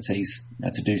opportunities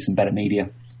to do some better media.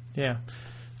 Yeah,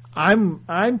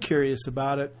 I'm curious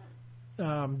about it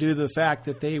due to the fact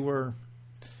that they were,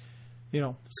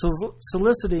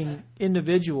 soliciting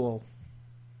individual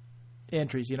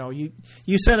entries.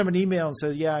 You send them an email and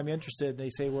says, "Yeah, I'm interested." And they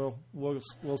say, "Well, we'll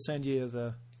send you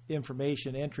the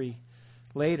information entry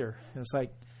later." And it's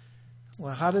like,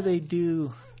 well, how do they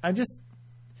do? How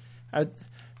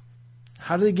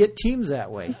do they get teams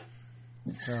that way?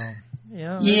 So,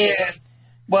 yeah.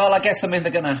 Well, I guess, they're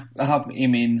going to have,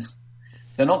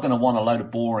 they're not going to want a load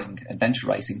of boring adventure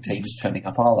racing teams turning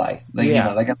up, are they?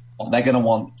 They're going to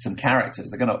want some characters.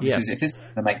 They're going to, if this is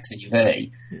going to make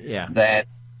TV, then,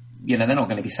 they're not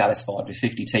going to be satisfied with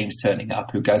 50 teams turning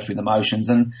up who go through the motions.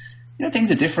 And,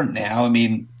 things are different now.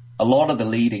 A lot of the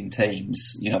leading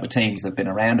teams, the teams that have been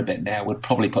around a bit now would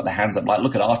probably put their hands up, like,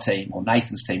 look at our team or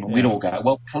Nathan's team, and we'd all go,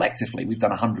 well, collectively, we've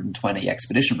done 120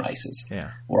 expedition races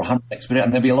or 100 expedition.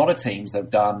 And there'll be a lot of teams that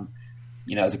have done,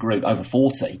 as a group, over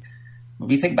 40. If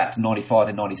you think back to 95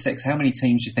 and 96, how many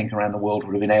teams do you think around the world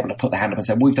would have been able to put their hand up and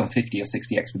say, we've done 50 or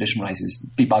 60 expedition races?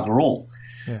 Be bugger all.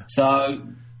 Yeah. So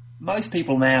most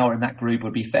people now in that group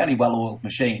would be fairly well-oiled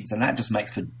machines, and that just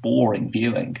makes for boring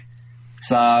viewing.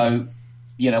 So,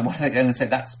 what they're going to say,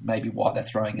 that's maybe why they're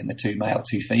throwing in the 2 male,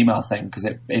 2 female thing, because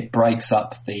it breaks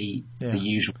up the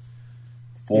usual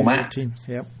format.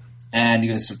 Yep. And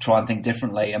you're going to sort of try and think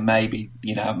differently, and maybe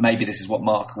this is what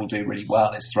Mark will do really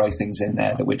well, is throw things in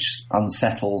there which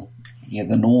unsettle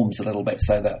the norms a little bit,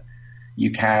 so that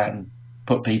you can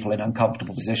put people in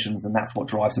uncomfortable positions, and that's what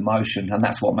drives emotion, and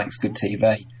that's what makes good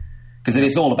TV. Because if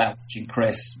it's all about watching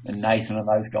Chris and Nathan and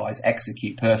those guys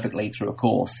execute perfectly through a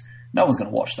course, no one's going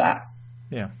to watch that.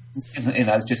 Yeah.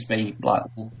 Just be like,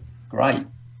 well, great.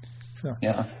 So,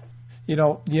 yeah. You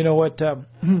know what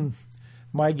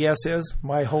my guess is,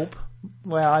 my hope,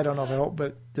 well, I don't know if I hope,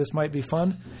 but this might be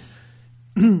fun,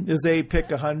 is they pick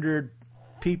 100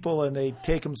 people and they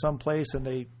take them someplace and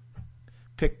they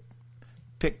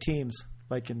pick teams,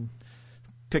 like in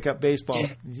pickup baseball.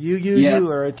 Yeah. You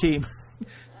are a team.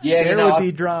 Yeah, there would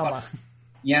be drama.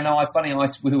 Yeah, no, funny.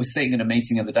 We were sitting in a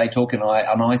meeting the other day talking,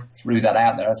 and I threw that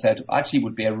out there. I said, actually,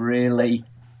 would be a really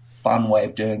fun way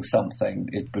of doing something.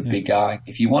 It would be going,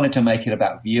 if you wanted to make it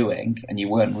about viewing and you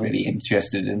weren't really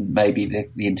interested in maybe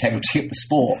the integrity of the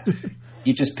sport,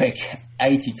 you just pick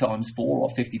 80 times 4 or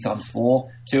 50 times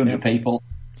 4, 200 people.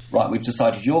 Right, we've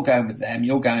decided you're going with them,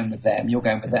 you're going with them, you're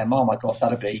going with them. Oh my God,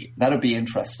 that'd be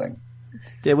interesting.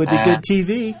 It would be good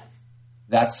TV.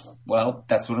 That's what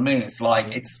I mean. It's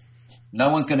like no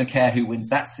one's going to care who wins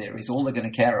that series. All they're going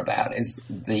to care about is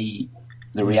the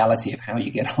reality of how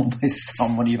you get on with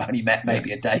someone you've only met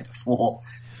maybe a day before.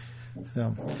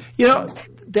 So,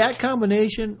 that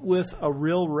combination with a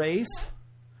real race,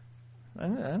 I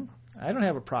don't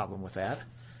have a problem with that.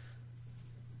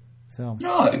 So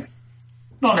no.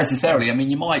 Not necessarily. I mean,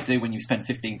 you might do when you spend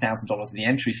 $15,000 in the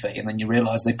entry fee and then you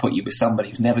realise they put you with somebody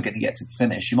who's never going to get to the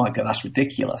finish. You might go, that's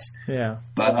ridiculous. Yeah.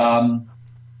 But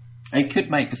it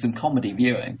could make for some comedy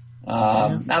viewing.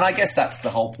 And I guess that's the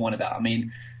whole point of that. I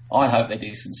mean, I hope they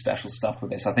do some special stuff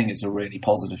with this. I think it's a really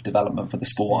positive development for the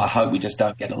sport. I hope we just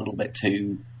don't get a little bit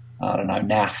too,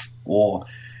 naff, or,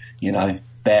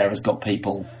 Bear has got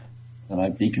people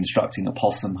deconstructing a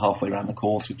possum halfway around the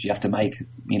course, which you have to make,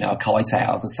 a kite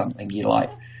out of or something. You're like,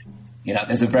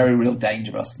 there's a very real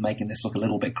danger of us making this look a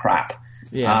little bit crap.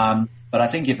 Yeah. But I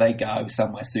think if they go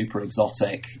somewhere super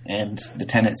exotic and the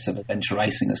tenets of adventure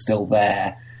racing are still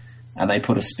there and they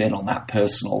put a spin on that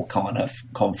personal kind of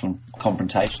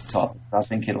confrontation type, I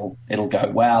think it'll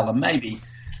go well. And maybe,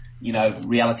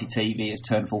 reality TV has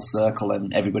turned full circle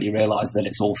and everybody realised that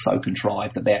it's all so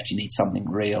contrived that they actually need something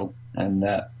real, and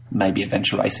maybe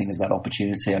adventure racing is that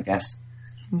opportunity, I guess.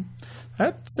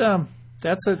 That's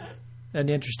an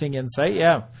interesting insight.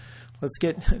 Yeah,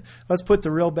 let's put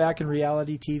the real back in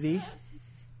reality TV.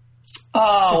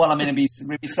 Oh well, I mean, it'd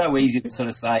be so easy to sort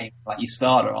of say, like, you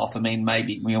start it off. I mean,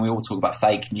 maybe we all talk about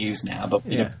fake news now, but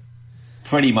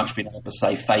pretty much been able to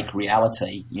say fake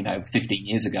reality, 15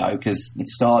 years ago, because it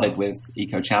started with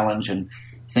Eco Challenge and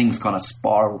things kind of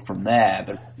spiraled from there.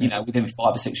 But within 5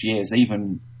 or 6 years,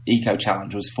 even Eco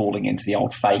Challenge was falling into the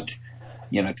old fake,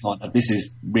 kind of, this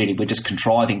is really, we're just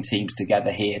contriving teams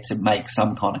together here to make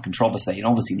some kind of controversy, and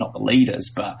obviously not the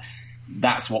leaders, but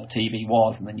that's what TV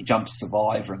was. And then you jump to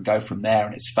Survivor and go from there,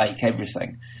 and it's fake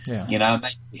everything. Yeah.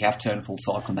 Maybe we have turned full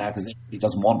cycle now because everybody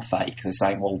doesn't want fake. They're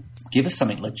saying, well, give us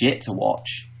something legit to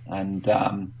watch. And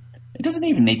it doesn't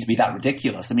even need to be that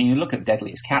ridiculous. I mean, you look at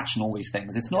Deadliest Catch and all these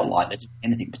things, it's not like they're doing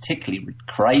anything particularly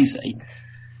crazy.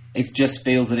 It just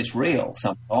feels that it's real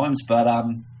sometimes. But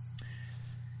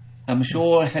I'm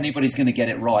sure if anybody's going to get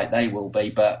it right, they will be.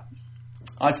 But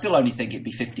I still only think it'd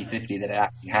be 50-50 that it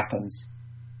actually happens.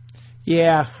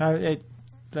 Yeah, I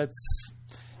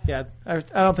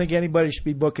don't think anybody should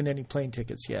be booking any plane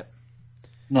tickets yet.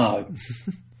 No.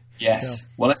 Yes. No.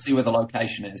 Well, let's see where the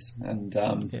location is. And,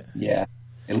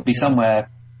 it'll be somewhere,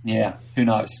 who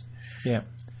knows? Yeah.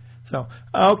 So,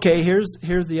 okay, here's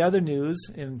the other news,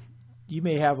 and you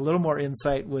may have a little more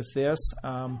insight with this,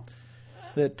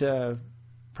 that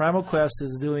Primal Quest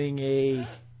is doing a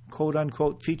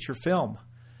quote-unquote feature film.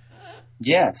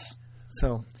 Yes.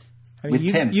 So, I mean,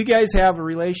 you guys have a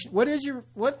relation. What's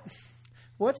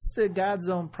the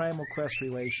Godzone Primal Quest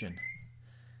relation?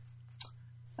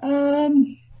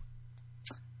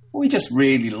 We just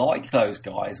really like those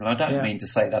guys, and I don't mean to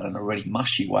say that in a really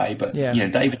mushy way, but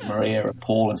David, Maria, and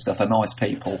Paul and stuff are nice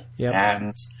people,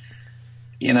 and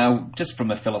just from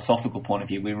a philosophical point of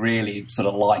view, we really sort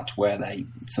of liked where they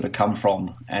sort of come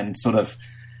from, and sort of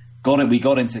we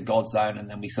got into Godzone, and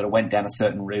then we sort of went down a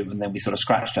certain route, and then we sort of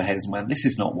scratched our heads and went, this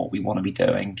is not what we want to be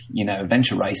doing.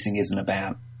 Adventure racing isn't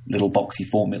about little boxy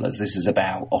formulas. This is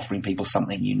about offering people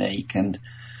something unique, and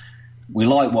we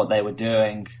liked what they were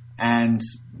doing,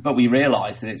 but we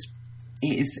realised that it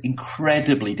is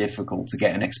incredibly difficult to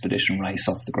get an expedition race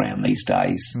off the ground these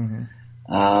days.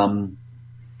 Mm-hmm.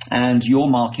 And your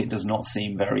market does not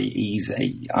seem very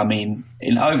easy. I mean,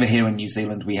 over here in New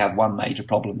Zealand, we have one major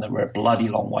problem, that we're a bloody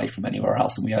long way from anywhere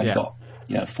else, and we only got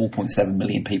 4.7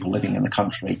 million people living in the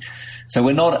country. So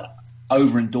we're not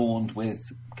over-adorned with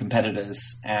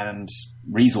competitors and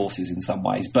resources in some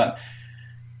ways, but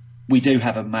we do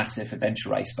have a massive adventure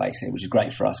race base here, which is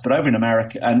great for us. But over in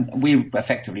America, and we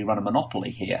effectively run a monopoly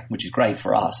here, which is great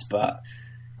for us, but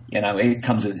it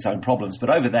comes with its own problems. But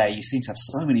over there, you seem to have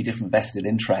so many different vested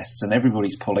interests, and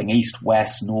everybody's pulling east,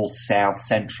 west, north, south,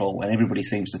 central, and everybody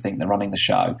seems to think they're running the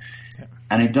show. Yeah.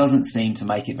 And it doesn't seem to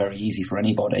make it very easy for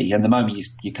anybody. And the moment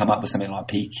you come up with something like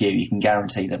PQ, you can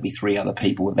guarantee there'll be 3 other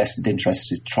people with vested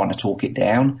interests trying to talk it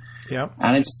down. Yep.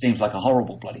 And it just seems like a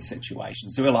horrible bloody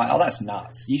situation. So we're like, oh, that's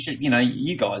nuts. You should,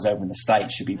 you guys over in the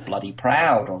States should be bloody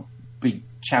proud or be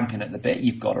champion at the bit.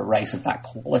 You've got a race of that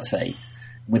quality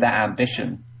with that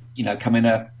ambition, come in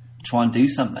to try and do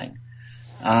something.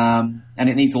 And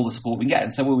it needs all the support we get.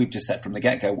 And so we've just said from the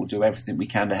get-go, we'll do everything we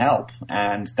can to help.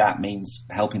 And that means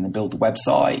helping them build the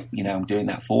website, doing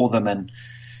that for them. And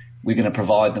we're going to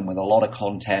provide them with a lot of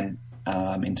content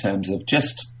in terms of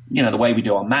just, the way we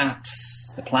do our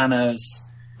maps, the planners,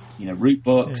 route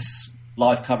books,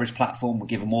 live coverage platform. We'll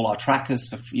give them all our trackers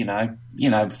for,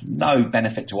 no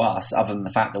benefit to us other than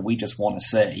the fact that we just want to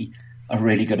see a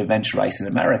really good adventure race in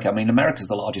America. I mean, America's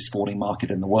the largest sporting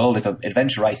market in the world. If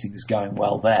adventure racing is going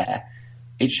well there,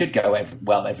 it should go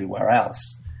well everywhere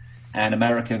else. And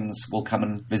Americans will come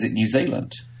and visit New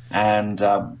Zealand. And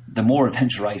the more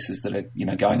adventure races that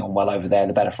are, going on well over there,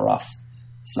 the better for us.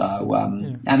 So,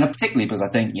 and particularly because I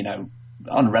think,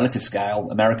 on a relative scale,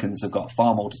 Americans have got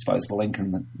far more disposable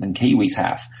income than Kiwis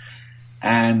have.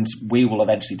 And we will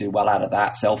eventually do well out of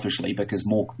that selfishly because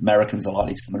more Americans are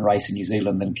likely to come and race in New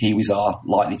Zealand than Kiwis are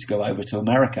likely to go over to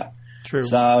America. True.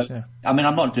 So, I mean,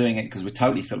 I'm not doing it because we're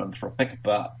totally philanthropic,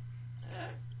 but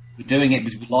we're doing it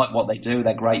because we like what they do.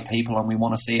 They're great people and we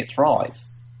want to see it thrive.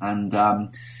 And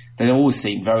there always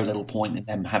seemed very little point in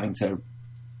them having to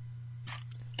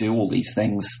do all these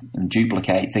things and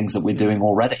duplicate things that we're doing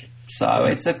already. So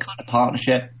it's a kind of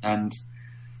partnership and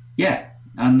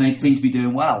and they seem to be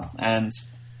doing well. And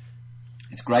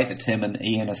it's great that Tim and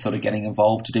Ian are sort of getting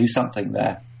involved to do something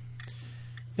there.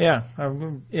 Yeah,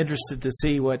 I'm interested to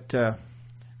see what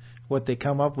they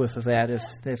come up with that.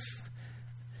 If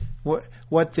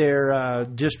what their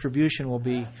distribution will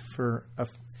be for.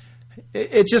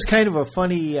 It's just kind of a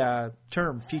funny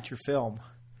term, feature film.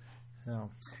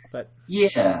 But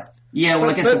well,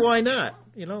 I guess. But why not?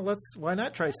 Why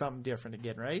not try something different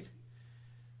again, right?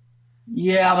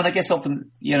 Yeah, I mean, I guess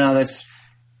often, there's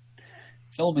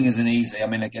filming isn't easy. I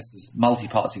mean, I guess there's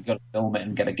multi-parts. You've got to film it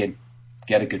and get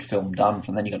a good film done,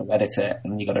 and then you've got to edit it,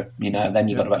 and then you've got to,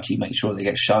 got to actually make sure that it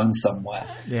gets shown somewhere.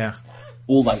 Yeah.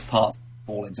 All those parts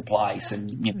fall into place,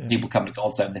 and people come to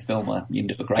Godzone, they film it, you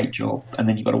do a great job, and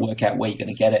then you've got to work out where you're going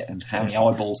to get it and how many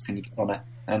eyeballs can you get on it.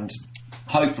 And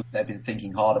hopefully they've been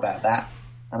thinking hard about that.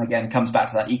 And again, it comes back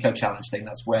to that Eco Challenge thing.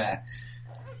 That's where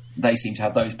they seem to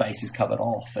have those bases covered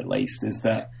off, at least, is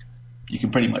that you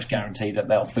can pretty much guarantee that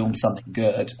they'll film something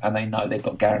good and they know they've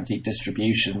got guaranteed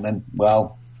distribution. And,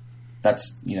 well,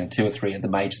 that's, 2 or 3 of the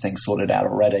major things sorted out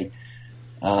already.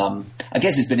 I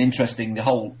guess it's been interesting. The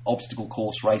whole obstacle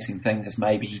course racing thing has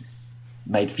maybe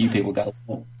made a few people go,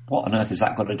 well, what on earth has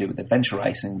that got to do with adventure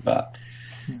racing? But,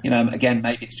 again,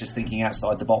 maybe it's just thinking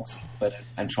outside the box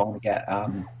and trying to get,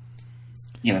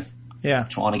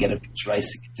 trying to get adventure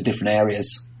racing to different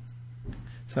areas.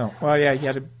 So, you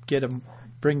got to get them,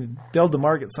 build the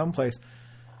market someplace.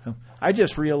 So, I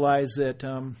just realized that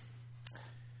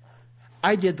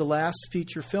I did the last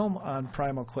feature film on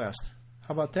Primal Quest.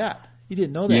 How about that? You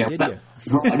didn't know that, did you?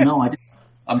 No, I didn't.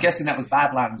 I'm guessing that was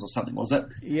Badlands or something, was it?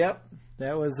 Yep,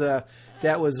 that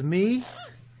was me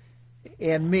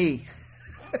and me.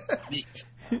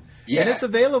 Yeah. And it's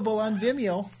available on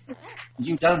Vimeo.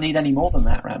 You don't need any more than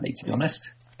that, Randy, to be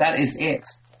honest. That is it.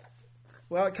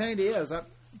 Well, it kind of is. I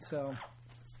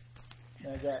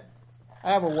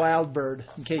have a wild bird,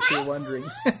 in case you're wondering.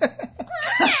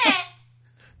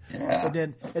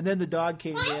 Yeah. And then the dog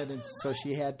came in, and so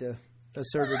she had to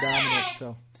assert her dominance.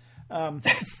 So,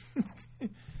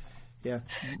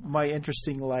 my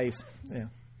interesting life. Yeah.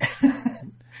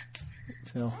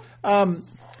 So,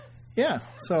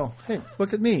 So, hey,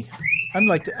 look at me. I'm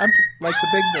like the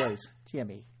big boys,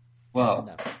 Jimmy.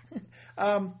 Wow.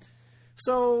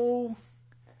 So,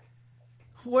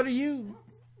 what are you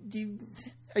going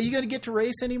to get to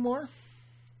race anymore?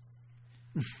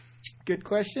 Good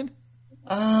question.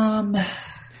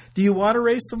 Do you want to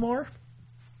race some more?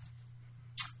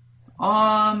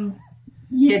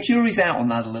 Yeah, jury's out on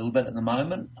that a little bit at the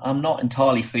moment. I'm not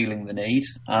entirely feeling the need.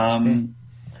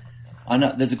 I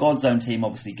know there's a Godzone team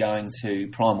obviously going to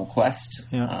Primal Quest,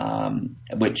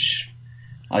 which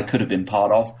I could have been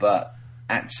part of, but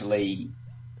actually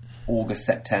August,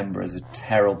 September is a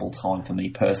terrible time for me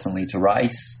personally to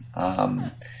race,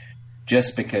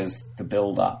 just because the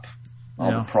build-up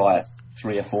of the prior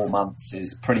 3 or 4 months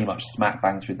is pretty much smack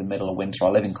bang through the middle of winter. I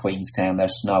live in Queenstown,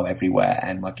 there's snow everywhere,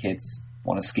 and my kids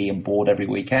want to ski and board every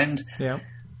weekend. Yeah.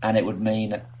 And it would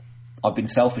mean I've been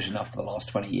selfish enough for the last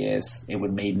 20 years, it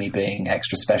would mean me being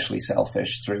extra specially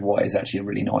selfish through what is actually a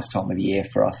really nice time of year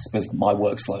for us, because my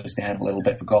work slows down a little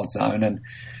bit for God's own. And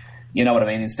you know what I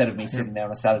mean? Instead of me sitting there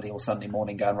on a Saturday or Sunday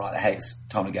morning going, right, hey, it's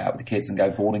time to go out with the kids and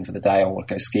go boarding for the day or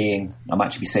go skiing, I'm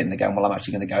actually be sitting there going, well, I'm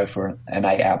actually going to go for an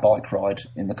 8-hour bike ride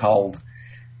in the cold.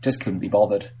 Just couldn't be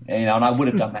bothered. And I would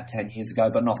have done that 10 years ago,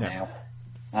 but not now.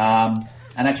 And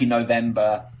actually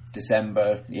November,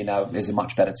 December, is a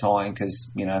much better time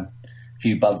because, a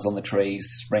few buds on the trees,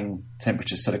 spring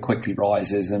temperature sort of quickly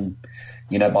rises, and,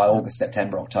 by August,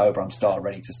 September, October, I'm starting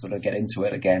ready to sort of get into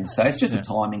it again. So it's just a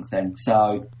timing thing.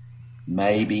 So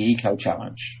maybe Eco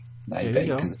Challenge, maybe,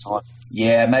 because the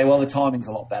the timing's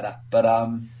a lot better. But,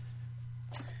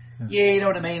 you know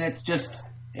what I mean? It's just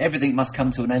everything must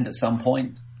come to an end at some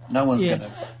point. No one's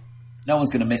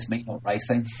gonna miss me not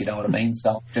racing. You know what I mean?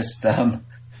 So just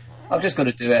I've just got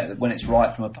to do it when it's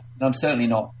right. I'm certainly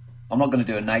not. I'm not going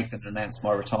to do a Nathan and announce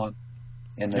my retirement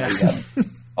on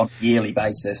a yearly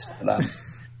basis. But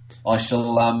I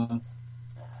shall.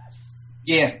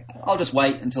 I'll just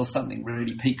wait until something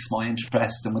really piques my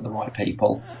interest and with the right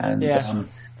people. And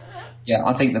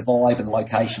I think the vibe and the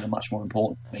location are much more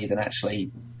important to me than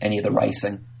actually any of the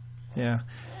racing. Yeah,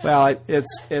 well,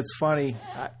 it's funny.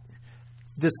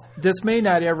 This may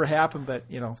not ever happen, but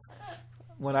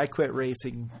when I quit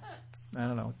racing, I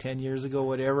don't know, 10 years ago,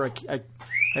 whatever,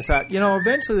 I thought,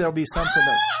 eventually there'll be something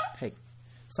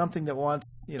that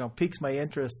wants, piques my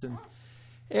interest, and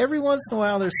every once in a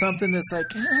while there's something that's like,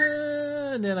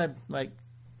 and then I'm like,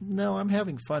 no, I'm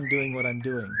having fun doing what I'm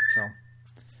doing, so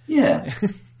yeah.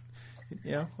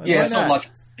 It's not like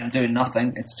I'm doing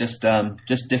nothing. It's just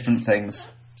different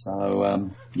things.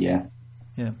 So yeah.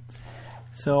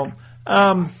 So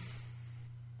I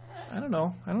don't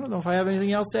know if I have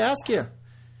anything else to ask you.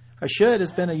 I should.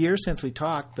 It's been a year since we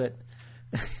talked, but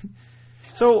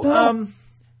so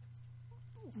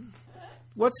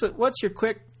what's your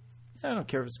quick? I don't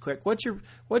care if it's quick. What's your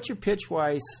pitch?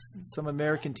 Why some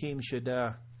American teams should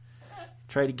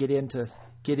try to get into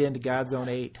God Zone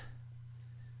 8?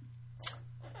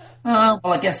 Well,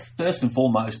 I guess first and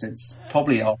foremost, it's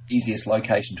probably our easiest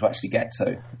location to actually get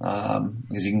to,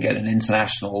 because you can get an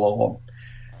international or,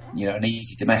 an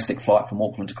easy domestic flight from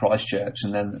Auckland to Christchurch,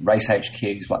 and then race HQ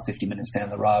is like 50 minutes down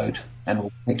the road, and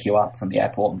we'll pick you up from the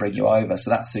airport and bring you over.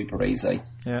 So that's super easy.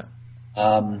 Yeah.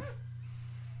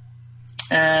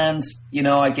 And,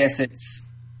 I guess it's,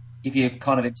 if you're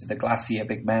kind of into the glacier,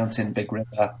 big mountain, big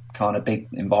river, kind of big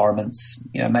environments,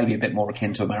 maybe a bit more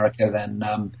akin to America, then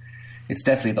it's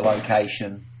definitely the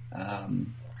location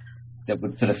that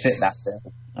would sort of fit that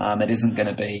bill. It isn't going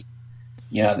to be,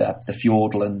 the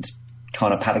Fiordland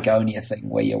kind of Patagonia thing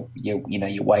where you're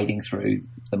wading through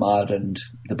the mud and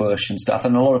the bush and stuff.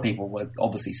 And a lot of people were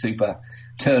obviously super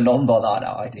turned on by that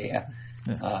idea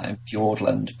in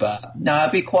Fiordland, but no,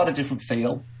 it'd be quite a different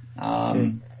feel.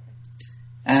 And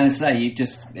as I say,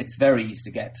 it's very easy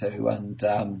to get to, and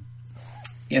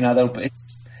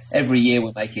it's every year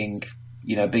we're making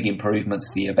big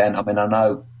improvements to the event. I mean, I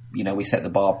know we set the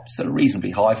bar sort of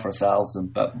reasonably high for ourselves,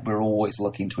 but we're always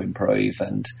looking to improve.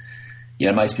 And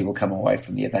most people come away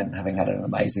from the event having had an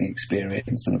amazing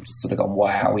experience and have sort of gone,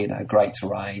 wow, great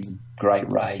terrain,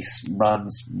 great race,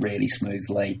 runs really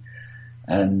smoothly,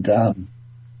 and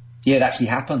it actually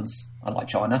happens, unlike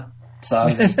China.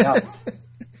 So there you go.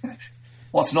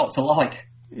 What's not to like?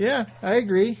 Yeah, I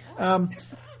agree. I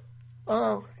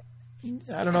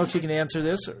don't know if you can answer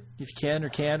this, or if you can or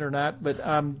can't or not, but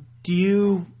do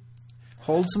you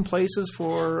hold some places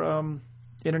for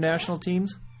international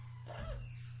teams?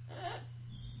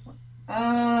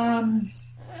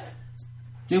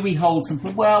 Do we hold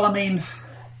some? Well, I mean,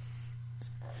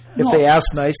 if they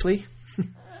ask nicely.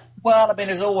 Well, I mean,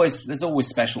 there's always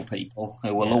special people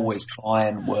who will always try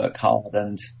and work hard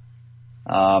and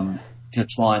to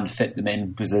try and fit them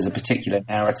in, because there's a particular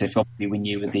narrative. Obviously, we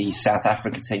knew with the South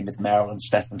Africa team with Merrill and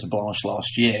Stefan de Blanche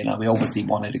last year, we obviously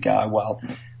wanted to go, well,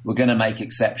 we're going to make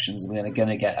exceptions. We're going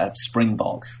to get a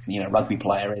Springbok, rugby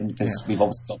player in, because we've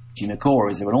obviously got Gina Cora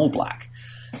who's an All Black,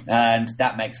 and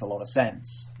that makes a lot of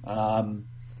sense. But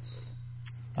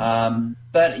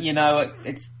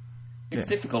it's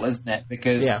difficult, isn't it?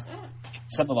 Because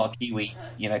some of our Kiwi,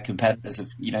 competitors have,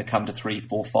 come to 3,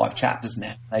 4, 5 chapters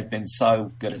now. They've been so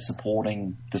good at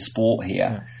supporting the sport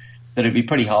here that it'd be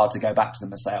pretty hard to go back to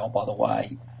them and say, oh, by the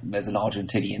way, there's an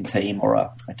Argentinian team or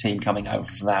a team coming over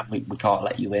from that. We can't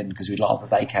let you in because we'd rather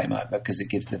they came over, because it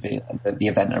gives the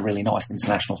event a really nice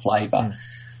international flavour.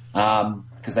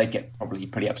 Because they'd get probably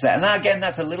pretty upset. And again,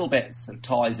 that's a little bit sort of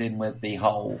ties in with the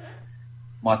whole,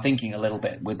 my thinking a little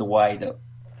bit with the way that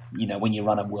when you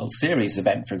run a World Series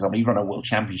event, for example, you run a World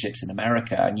Championships in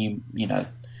America, and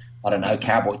I don't know,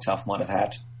 Cowboy Tough might have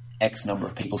had X number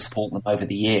of people supporting them over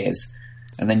the years,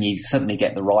 and then you suddenly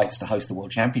get the rights to host the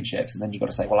World Championships, and then you've got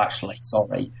to say, well, actually,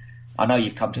 sorry, I know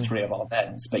you've come to 3 of our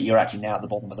events, but you're actually now at the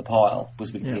bottom of the pile,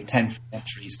 because we're going to give 10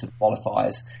 entries to the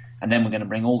qualifiers, and then we're going to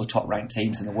bring all the top-ranked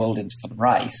teams in the world in to come and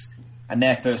race, and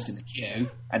they're first in the queue,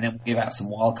 and then we'll give out some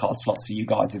wildcard slots for you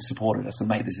guys who've supported us and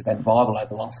made this event viable over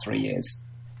the last 3 years.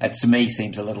 It, to me,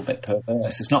 seems a little bit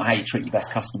perverse. It's not how you treat your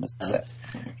best customers, is it?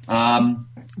 But,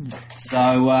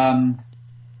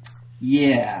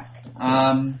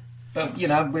 we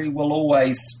will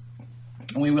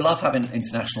love having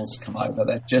internationals come over.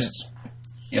 They're just,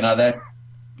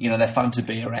 they're fun to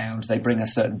be around. They bring a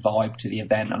certain vibe to the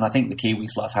event. And I think the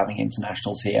Kiwis love having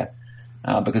internationals here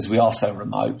because we are so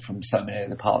remote from so many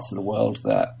other parts of the world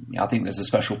that I think there's a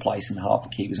special place in the heart for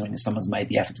Kiwis. I mean, if someone's made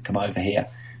the effort to come over here,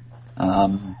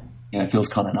 it feels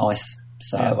kind of nice.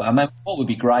 So what would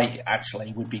be great,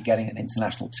 actually, would be getting an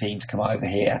international team to come over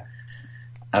here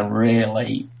and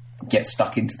really get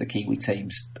stuck into the Kiwi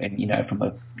teams, and from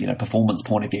a performance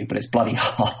point of view. But it's bloody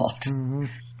hard. Mm-hmm.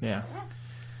 Yeah.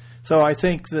 So I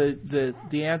think the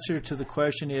answer to the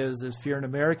question is if you're an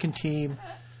American team,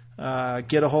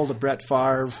 get a hold of Brett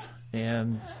Favre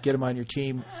and get him on your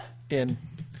team, and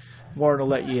Warren will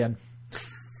let you in.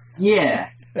 Yeah,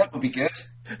 that would be good.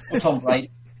 Or Tom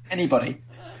Brady, anybody.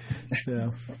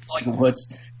 Yeah. Tiger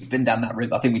Woods, he's been down that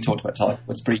route. I think we talked about Tiger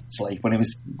Woods previously when he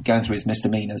was going through his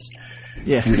misdemeanors.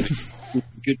 Yeah.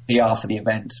 Good PR for the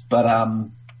event. But,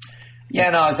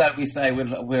 as we say,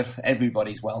 we're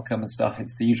everybody's welcome and stuff.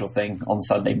 It's the usual thing on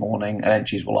Sunday morning, and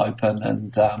entries will open,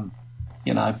 and,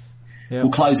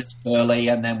 we'll close it early,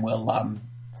 and then we'll,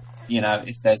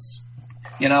 if there's,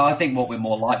 I think what we're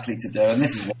more likely to do, and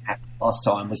this is what happened last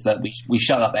time, was that we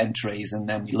shut up entries and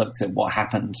then we looked at what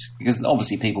happened, because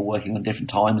obviously people working on different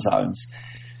time zones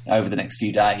over the next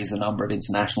few days, a number of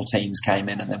international teams came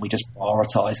in, and then we just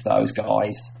prioritised those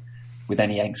guys with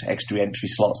any extra entry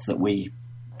slots that we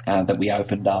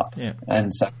opened up. Yeah.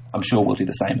 And so I'm sure we'll do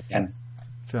the same again.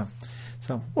 So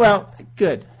well,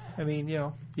 good. I mean,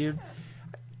 you've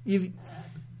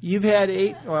had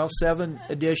 7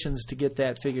 editions to get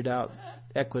that figured out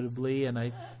equitably, and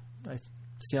I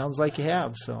sounds like you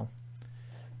have. So,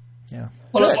 yeah.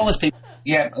 Well, as long as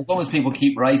people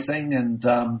keep racing and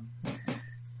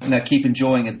keep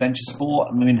enjoying adventure sport.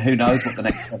 I mean, who knows what the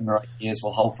next 7 or 8 years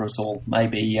will hold for us all?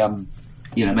 Maybe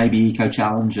maybe Eco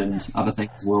Challenge and other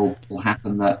things will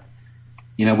happen that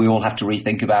we all have to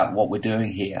rethink about what we're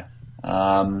doing here.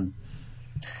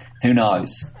 Who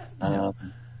knows?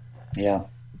 Yeah.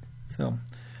 So,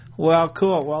 well,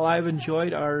 cool. Well, I've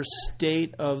enjoyed our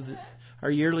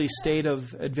yearly state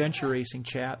of adventure racing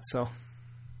chat. So,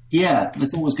 yeah,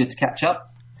 it's always good to catch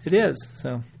up. It is.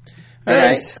 So, all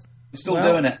right, we're still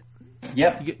doing it.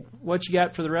 Yep. What you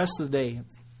got for the rest of the day?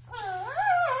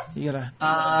 You gotta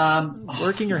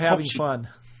working or having fun?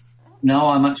 No,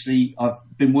 I've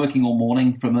been working all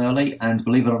morning from early, and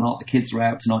believe it or not, the kids are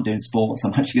out tonight doing sports.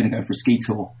 I'm actually going to go for a ski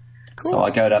tour. Cool. So I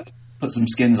go to put some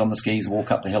skins on the skis,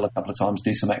 walk up the hill a couple of times,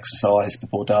 do some exercise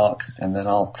before dark, and then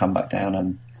I'll come back down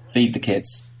and feed the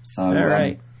kids. So, all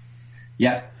right.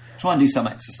 Try and do some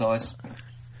exercise.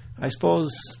 I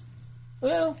suppose,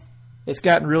 well, it's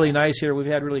gotten really nice here. We've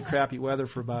had really crappy weather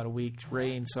for about a week,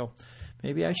 rain, so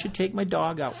maybe I should take my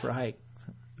dog out for a hike.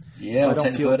 Yeah, so I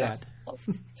don't feel bad.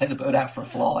 Take the bird out for a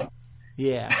fly.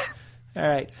 Yeah. All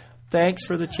right. Thanks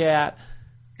for the chat.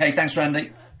 Okay, thanks,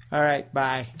 Randy. All right,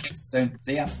 bye. See you soon.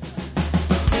 See ya.